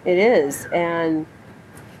 It is. And,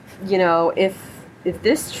 you know, if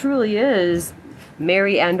this truly is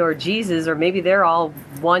Mary and or Jesus, or maybe they're all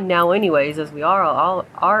one now anyways, as we are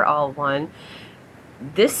all one,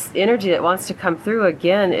 this energy that wants to come through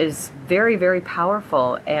again is very, very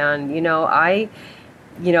powerful. And, you know,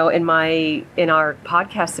 in our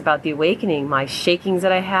podcast about the awakening, my shakings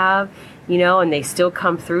that I have, you know, and they still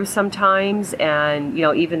come through sometimes. And, you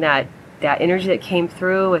know, even that energy that came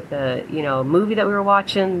through with the, you know, movie that we were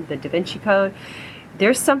watching, the Da Vinci Code,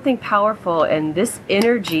 there's something powerful, and this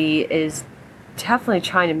energy is definitely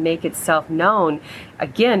trying to make itself known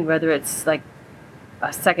again, whether it's like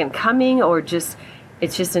a second coming or just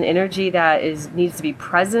it's just an energy that needs to be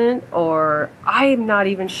present, or I'm not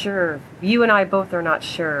even sure. You and I both are not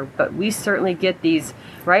sure, but we certainly get these,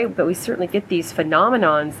 right? But we certainly get these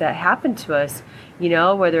phenomenons that happen to us, you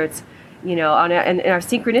know, whether it's, you know, in our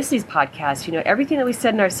Synchronicities podcast, you know, everything that we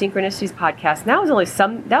said in our Synchronicities podcast, that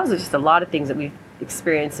was just a lot of things that we've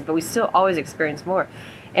experienced, but we still always experience more.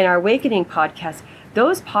 And our Awakening podcast,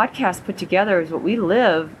 those podcasts put together is what we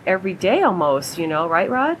live every day almost, you know, right,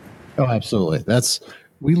 Rod? Oh, absolutely.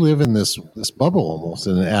 We live in this bubble almost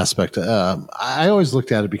in an aspect. I always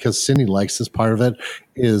looked at it because Cyndee likes this part of it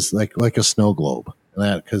is like a snow globe.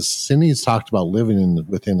 Because Cyndee's talked about living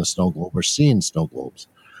within a snow globe or seeing snow globes.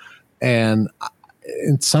 And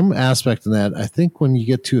in some aspect in that, I think when you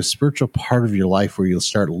get to a spiritual part of your life where you'll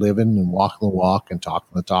start living and walking the walk and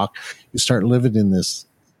talking the talk, you start living in this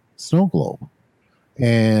snow globe.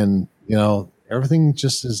 And, you know, everything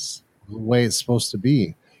just is the way it's supposed to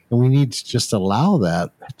be. And we need to just allow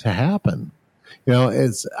that to happen. You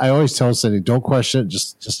know, I always tell Cyndee, don't question it,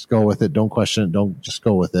 just go with it. Don't question it, don't just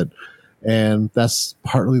go with it. And that's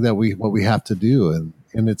partly what we have to do.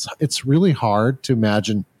 And it's really hard to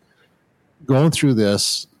imagine going through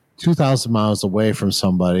this 2,000 miles away from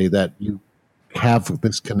somebody that you have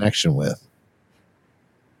this connection with.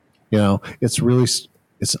 You know, it's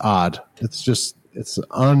odd. It's just it's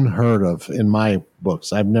unheard of in my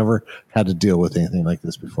books. I've never had to deal with anything like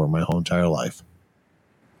this before my whole entire life.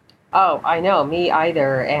 Oh, I know, me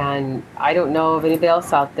either. And I don't know of anybody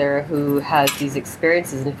else out there who has these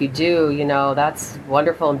experiences. And if you do, that's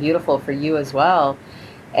wonderful and beautiful for you as well.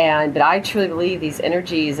 But I truly believe these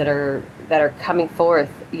energies that are coming forth,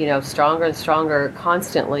 stronger and stronger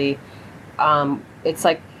constantly. It's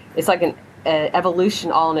like an evolution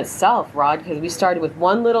all in itself, Rod, because we started with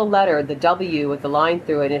one little letter, the W with the line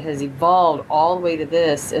through it, and it has evolved all the way to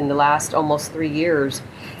this in the last almost 3 years.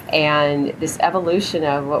 And this evolution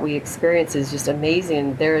of what we experience is just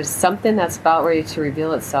amazing. There's something that's about ready to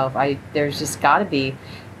reveal itself. There's just got to be.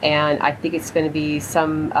 And I think it's going to be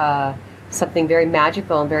something very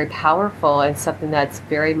magical and very powerful, and something that's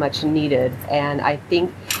very much needed. And I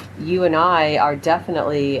think you and I are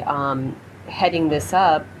definitely heading this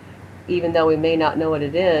up, even though we may not know what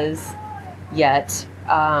it is yet.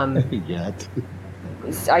 Yet.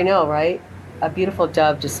 I know, right? A beautiful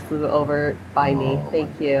dove just flew over by me.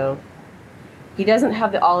 Thank you. He doesn't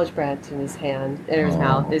have the olive branch in his hand, in his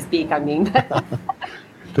mouth, his beak, I mean.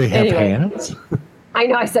 They have hands? I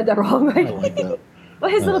know, I said that wrong, right? I like that.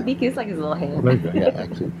 Well, his little beak is like his little hand. Yeah,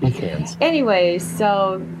 actually, beak hands. Anyway,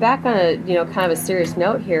 so back on a kind of a serious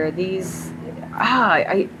note here. These,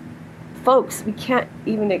 folks, we can't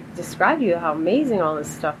even describe to you how amazing all this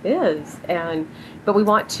stuff is, but we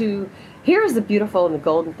want to. Here's the beautiful and the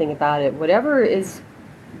golden thing about it. Whatever is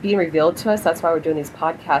being revealed to us, that's why we're doing these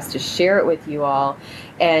podcasts, to share it with you all.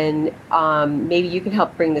 And maybe you can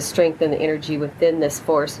help bring the strength and the energy within this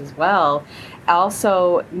force as well.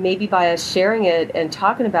 Also, maybe by us sharing it and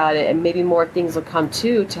talking about it, and maybe more things will come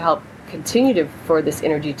too to help continue for this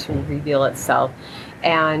energy to reveal itself.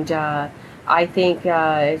 And I think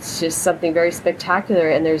it's just something very spectacular,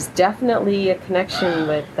 and there's definitely a connection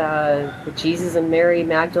with the Jesus and Mary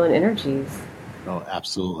Magdalene energies. Oh,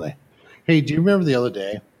 absolutely. Hey, do you remember the other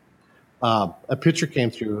day, a picture came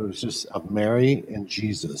through, it was just of Mary and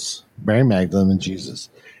Jesus, Mary Magdalene and Jesus,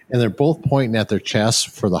 and they're both pointing at their chests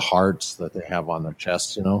for the hearts that they have on their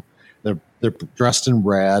chests, They're dressed in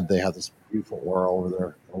red, they have this beautiful aura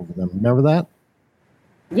over them. Remember that?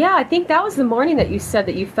 Yeah, I think that was the morning that you said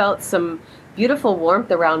that you felt some beautiful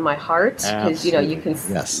warmth around my heart, because you can you can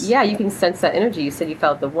sense that energy. You said you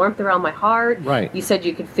felt the warmth around my heart. Right. You said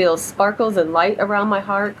you could feel sparkles and light around my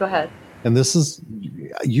heart. Go ahead. And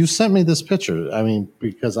you sent me this picture. I mean,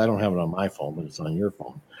 because I don't have it on my phone, but it's on your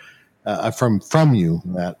phone. From you,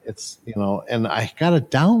 that it's and I got a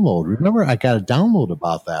download. Remember, I got a download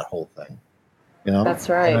about that whole thing. That's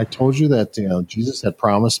right. And I told you that Jesus had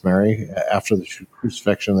promised Mary after the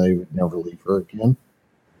crucifixion they would never leave her again,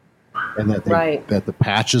 and that that the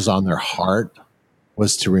patches on their heart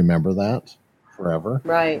was to remember that forever.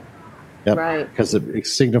 Right. Yep. Right. Because it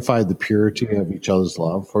signified the purity of each other's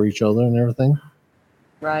love for each other and everything.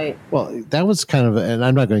 Right. Well, that was kind of, and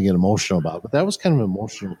I'm not going to get emotional about it, but that was kind of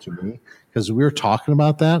emotional to me, because we were talking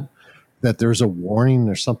about that there's a warning,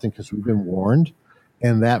 there's something, because we've been warned,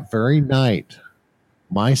 and that very night,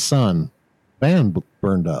 my son, van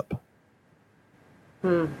burned up.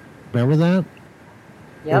 Remember that?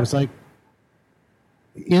 Yep. It was like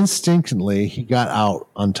instinctively he got out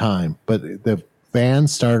on time, but the van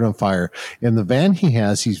started on fire. And the van he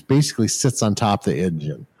basically sits on top of the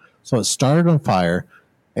engine. So it started on fire,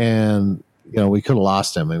 and we could have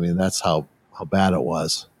lost him. I mean, that's how bad it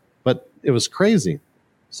was. But it was crazy.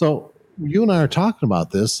 So you and I are talking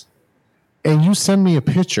about this, and you send me a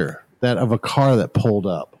picture of a car that pulled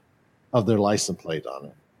up, of their license plate on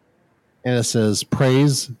it. And it says,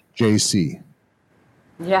 "Praise JC."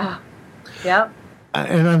 Yeah. Yep.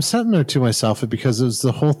 And I'm sitting there to myself, because it was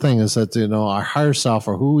the whole thing is that, our higher self,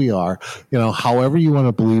 or who we are, however you want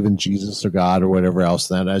to believe in Jesus or God or whatever else,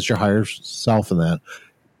 that as your higher self in that,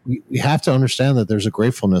 we have to understand that there's a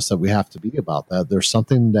gratefulness that we have to be about that. There's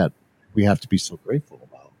something that we have to be so grateful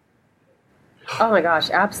about. Oh my gosh,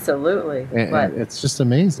 absolutely. And it's just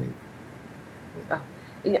amazing.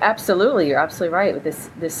 Absolutely. You're absolutely right. With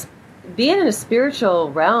this being in a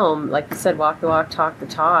spiritual realm, like you said, walk the walk, talk the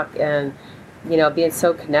talk, and being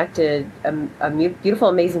so connected, beautiful,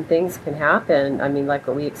 amazing things can happen. I mean, like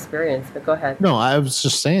what we experienced. But go ahead. No, I was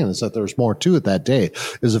just saying is that there was more to it that day.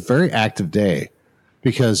 It was a very active day,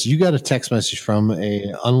 because you got a text message from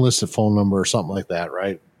a unlisted phone number or something like that,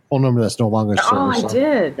 right? Phone number that's no longer service. Oh, I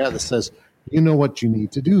did. Yeah, that says, "You know what you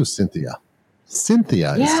need to do, Cynthia."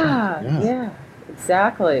 Cynthia. Yeah,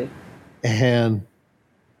 exactly. And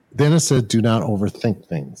then it said, "Do not overthink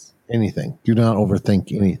anything. Do not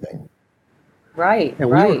overthink anything." Right. And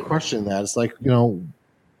we were questioning that. It's like,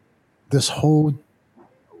 this whole,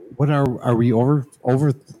 what are we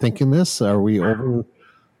overthinking this? Are we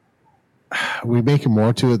making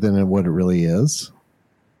more to it than what it really is?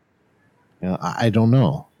 I don't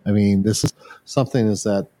know. I mean, this is something is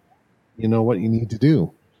that you know what you need to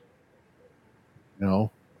do.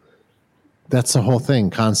 That's the whole thing.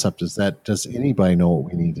 Concept is that does anybody know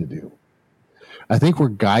what we need to do? I think we're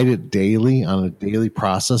guided daily on a daily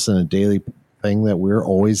process and a daily thing that we're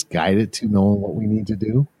always guided to knowing what we need to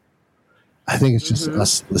do. I think it's just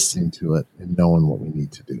us listening to it and knowing what we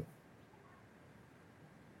need to do.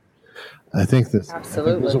 I think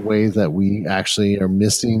there's a way that we actually are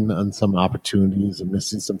missing on some opportunities and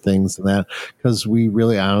missing some things and that because we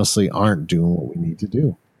really honestly aren't doing what we need to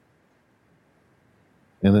do.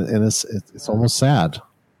 And it's almost sad,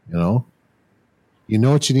 You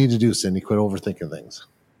know what you need to do, Cyndee. Quit overthinking things.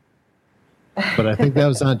 But I think that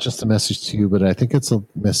was not just a message to you, but I think it's a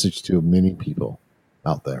message to many people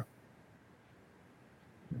out there.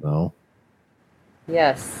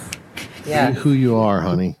 Yes. Be who you are,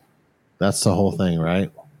 honey. That's the whole thing,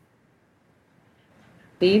 right?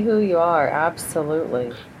 Be who you are.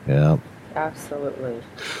 Absolutely. Yeah. Absolutely.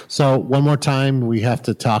 So one more time, we have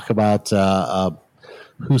to talk about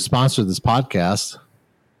who sponsored this podcast.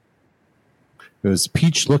 It was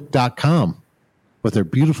peachlook.com with their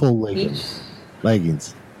beautiful leggings.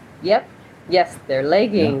 Yep. Yes, they're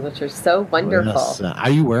leggings, which are so wonderful. Yes.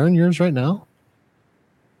 Are you wearing yours right now?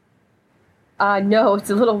 No,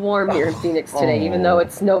 it's a little warm here in Phoenix today, even though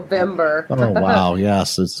it's November. Oh, wow.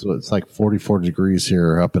 Yes, it's like 44 degrees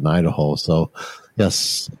here up in Idaho. So,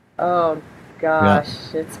 yes. Oh, gosh.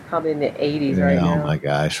 Yeah. It's probably in the 80s right now. Oh, my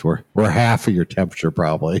gosh. We're half of your temperature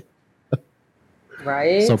probably.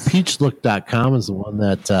 Right. So peachlook.com is the one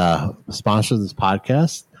that sponsored this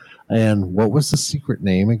podcast. And what was the secret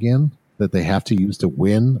name again that they have to use to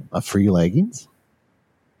win a free leggings?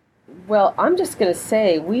 Well, I'm just going to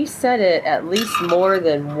say we said it at least more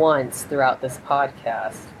than once throughout this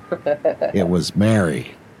podcast. It was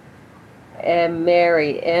Mary. And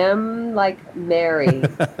Mary. M like Mary.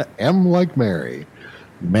 M like Mary.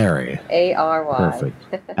 Mary. A-R-Y. Perfect.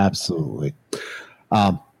 Absolutely.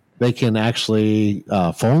 They can actually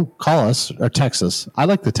call us or text us. I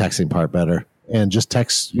like the texting part better. And just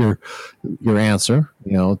text your answer,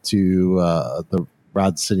 to the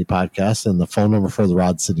Rod Cyndee podcast. And the phone number for the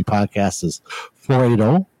Rod Cyndee podcast is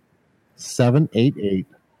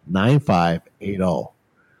 480-788-9580.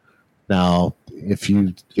 Now, if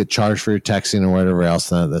you get charged for your texting or whatever else,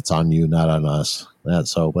 that's on you, not on us. But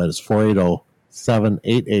it's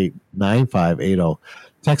 480-788-9580.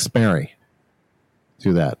 Text Mary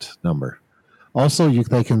to that number. Also,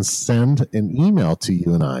 they can send an email to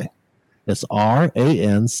you and I. It's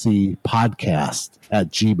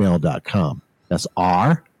rancpodcast@gmail.com. That's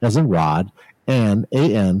R as in Rod and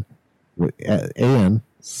A-N-C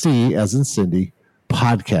as in Cyndee,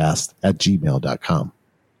 podcast@gmail.com.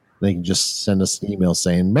 They can just send us an email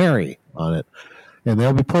saying Mary on it. And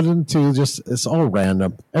they'll be put into it's all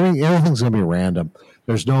random. Everything's going to be random.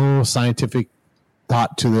 There's no scientific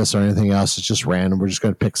thought to this or anything else. It's just random. We're just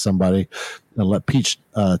going to pick somebody and let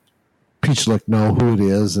Peachlook know who it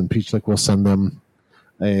is, and Peachlook will send them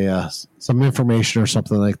some information or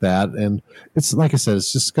something like that. And it's like I said,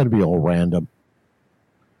 it's just going to be all random.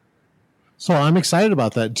 So I'm excited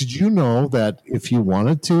about that. Did you know that if you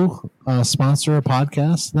wanted to sponsor a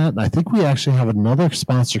podcast, I think we actually have another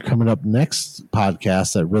sponsor coming up next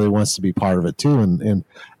podcast that really wants to be part of it too. And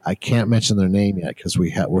I can't mention their name yet because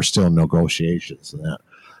we're still in negotiations and that.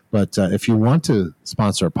 But if you want to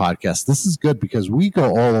sponsor a podcast, this is good because we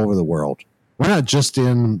go all over the world. We're not just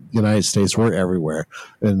in the United States. We're everywhere.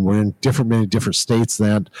 And we're in many different states.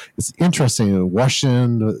 That it's interesting.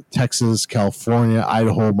 Washington, Texas, California,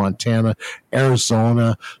 Idaho, Montana,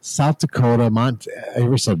 Arizona, South Dakota. I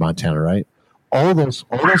ever said Montana, right? All those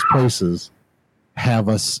places have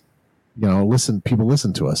us, people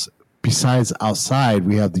listen to us. Besides outside,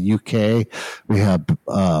 we have the UK. We have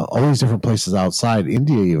all these different places outside.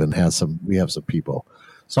 India even has we have some people.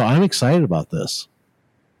 So I'm excited about this.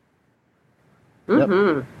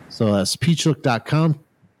 Mm-hmm. Yep. So that's peachlook.com.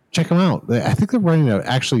 Check them out. I think they're running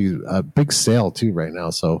actually a big sale too right now.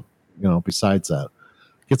 So, besides that,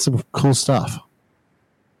 get some cool stuff.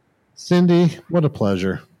 Cyndee, what a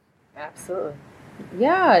pleasure. Absolutely.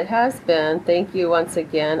 Yeah, it has been. Thank you once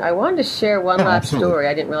again. I wanted to share one last story.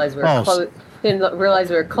 I didn't realize we were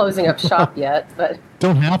closing up shop yet, but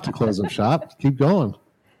don't have to close up shop. Keep going.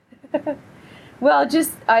 Well,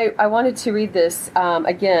 I wanted to read this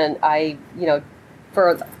again.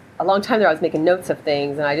 For a long time there, I was making notes of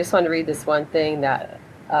things, and I just wanted to read this one thing that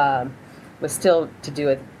was still to do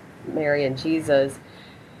with Mary and Jesus.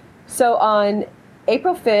 So on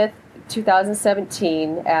April 5th,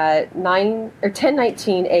 2017 at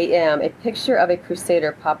 10:19 a.m., a picture of a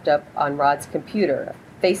crusader popped up on Rod's computer,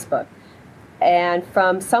 Facebook, and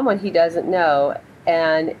from someone he doesn't know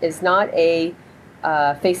and is not a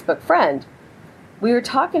Facebook friend. We were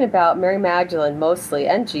talking about Mary Magdalene mostly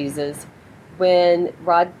and Jesus. When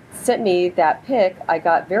Rod sent me that pic, I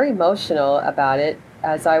got very emotional about it,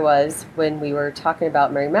 as I was when we were talking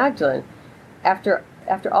about Mary Magdalene. After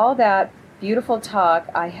all that beautiful talk,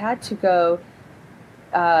 I had to go.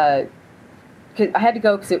 I had to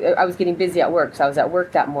go because I was getting busy at work. So I was at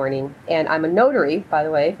work that morning, and I'm a notary, by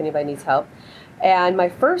the way, if anybody needs help. And my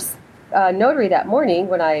first notary that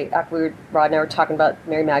morning, after Rod and I were talking about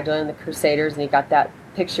Mary Magdalene and the Crusaders, and he got that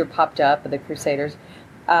picture popped up of the Crusaders.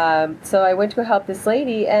 So I went to go help this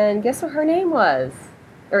lady, and guess what her name was,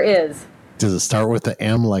 or is? Does it start with the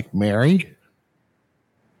M like Mary?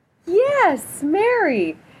 Yes,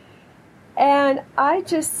 Mary. And I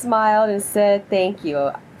just smiled and said, thank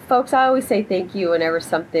you. Folks, I always say thank you whenever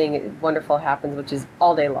something wonderful happens, which is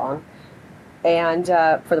all day long, and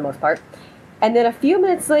for the most part. And then a few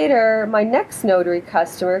minutes later, my next notary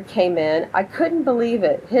customer came in. I couldn't believe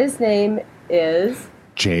it. His name is...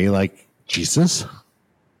 J like Jesus?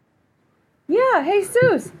 Yeah,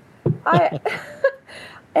 Jesus.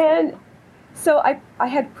 And so I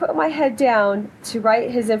had put my head down to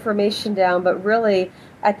write his information down, but really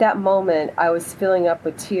at that moment I was filling up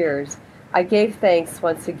with tears. I gave thanks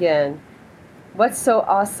once again. What's so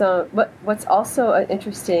awesome, what's also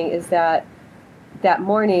interesting is that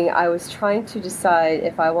morning I was trying to decide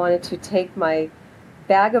if I wanted to take my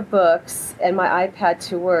bag of books and my iPad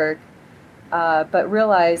to work, but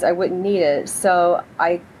realized I wouldn't need it. So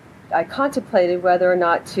I contemplated whether or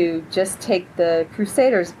not to just take the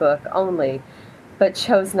Crusaders book only, but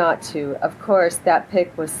chose not to. Of course, that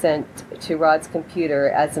pic was sent to Rod's computer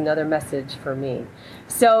as another message for me.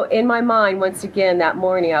 So in my mind, once again, that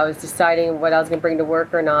morning, I was deciding what I was going to bring to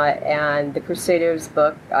work or not, and the Crusaders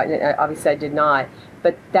book, obviously I did not,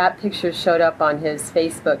 but that picture showed up on his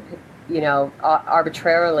Facebook,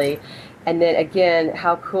 arbitrarily. And then again,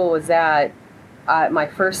 how cool was that? My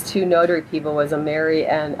first two notary people was a Mary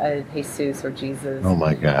and a Jesus or Jesus. Oh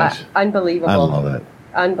my gosh. Unbelievable. I love it.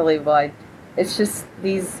 Unbelievable. It's just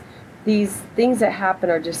these things that happen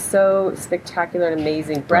are just so spectacular and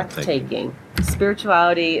amazing, breathtaking.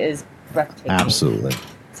 Spirituality is breathtaking. Absolutely.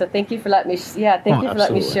 So thank you for letting me. Thank you for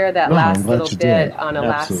letting me share that last little bit on a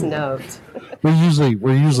last note. We're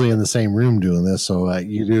usually in the same room doing this, so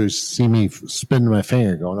you do see me spinning my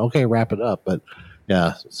finger, going, "Okay, wrap it up." But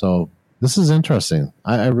yeah, so this is interesting.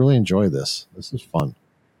 I really enjoy this. This is fun.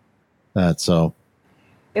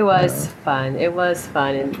 It was fun. It was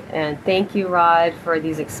fun. And thank you, Rod, for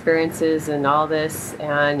these experiences and all this.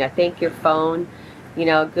 And I thank your phone,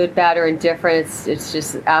 good, bad, or indifferent. It's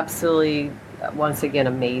just absolutely, once again,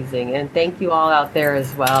 amazing. And thank you all out there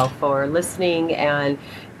as well for listening and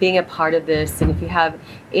being a part of this. And if you have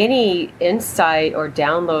any insight or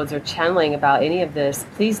downloads or channeling about any of this,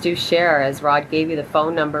 please do share, as Rod gave you the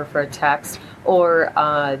phone number for a text or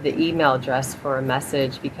the email address for a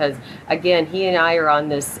message, because again, he and I are on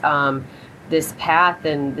this this path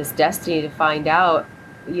and this destiny to find out,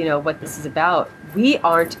 what this is about. We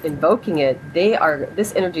aren't invoking it.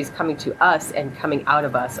 This energy is coming to us and coming out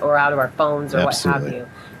of us or out of our phones or Absolutely. what have you.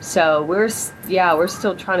 So we're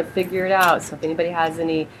still trying to figure it out. So if anybody has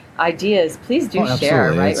any ideas, please do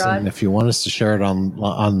share, right, Rod? And if you want us to share it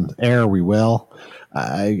on air, we will.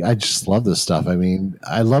 I just love this stuff. I mean,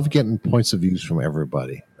 I love getting points of views from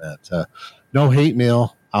everybody. No hate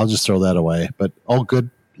mail. I'll just throw that away. But all good,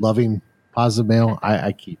 loving, positive mail,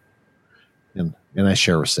 I keep. And I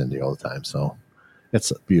share with Cyndee all the time. So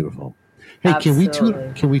it's beautiful. Hey,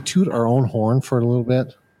 Absolutely. can we toot our own horn for a little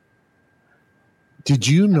bit? Did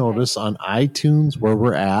you notice on iTunes where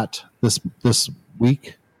we're at this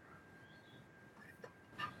week?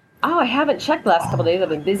 Oh, I haven't checked the last couple of days. I've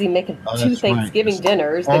been busy making two Thanksgiving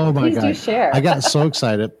dinners. But please do share. I got so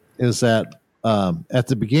excited is that at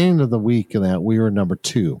the beginning of the week and that we were number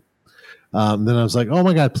 2. Then I was like, oh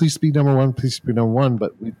my God, please be number 1, please be number 1.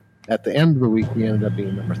 But at the end of the week, we ended up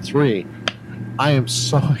being number 3. I am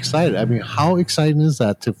so excited. I mean, how exciting is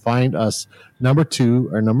that to find us number 2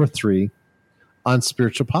 or number 3 on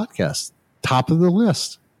Spiritual Podcasts, top of the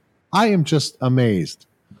list? I am just amazed.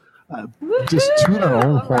 Just toot our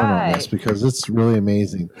own horn on this because it's really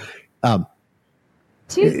amazing.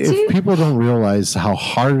 If people don't realize how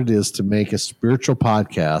hard it is to make a spiritual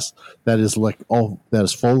podcast that is full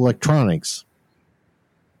of electronics,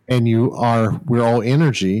 and we're all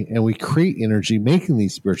energy, and we create energy making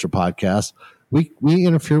these spiritual podcasts, we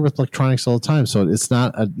interfere with electronics all the time, so it's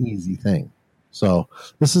not an easy thing. So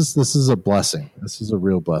this is a blessing. This is a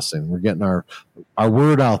real blessing. We're getting our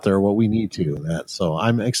word out there, what we need to. So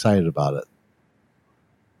I'm excited about it.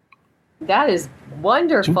 That is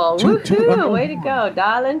wonderful. Woohoo! Way to go,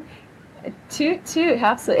 darling. Toot toot.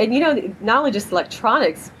 Absolutely. And not only just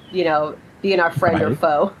electronics, being our friend or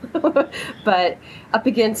foe, but up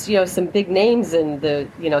against, some big names in the,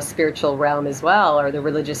 spiritual realm as well, or the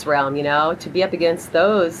religious realm, to be up against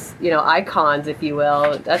those, icons, if you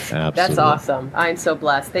will. That's awesome. I'm so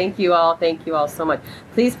blessed. Thank you all so much.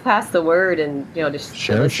 Please pass the word and, just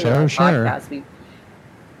share. Podcast.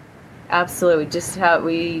 Absolutely.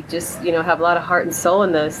 We have a lot of heart and soul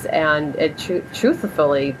in this, and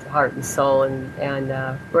truthfully heart and soul. And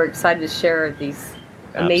we're excited to share these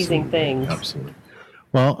amazing things. Absolutely.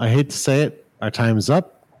 Well, I hate to say it. Our time is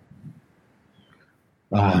up.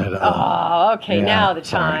 Okay. Yeah, now the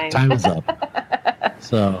time. Time is up.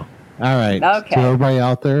 So, all right. Okay. To everybody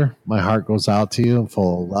out there, my heart goes out to you,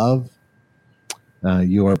 full of love.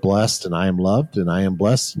 You are blessed, and I am loved, and I am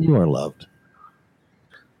blessed, and you are loved.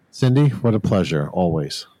 Cyndee, what a pleasure,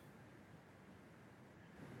 always.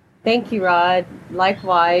 Thank you, Rod.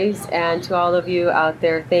 Likewise, and to all of you out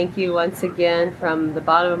there, thank you once again from the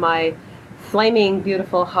bottom of my flaming,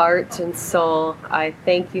 beautiful heart and soul. I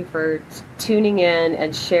thank you for tuning in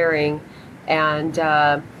and sharing. And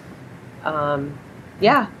I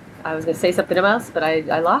was going to say something else, but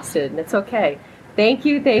I lost it, and it's okay. Thank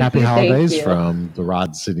you. Happy holidays from the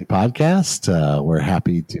Rod Cyndee podcast. We're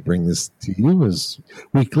happy to bring this to you as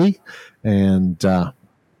weekly, and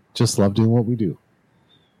just love doing what we do.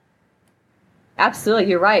 Absolutely,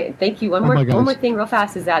 you're right. Thank you. One more thing real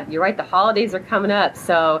fast is that you're right, the holidays are coming up,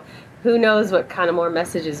 so who knows what kind of more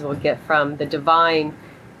messages we'll get from the divine,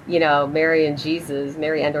 Mary and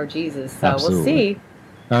or Jesus. So Absolutely. We'll see.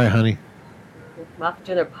 All right, honey. We'll have to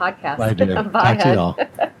do another podcast. Bye, dear. Bye, Talk to you all.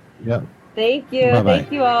 Yep. Thank you. Bye-bye.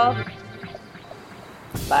 Thank you all.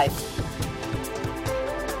 Bye.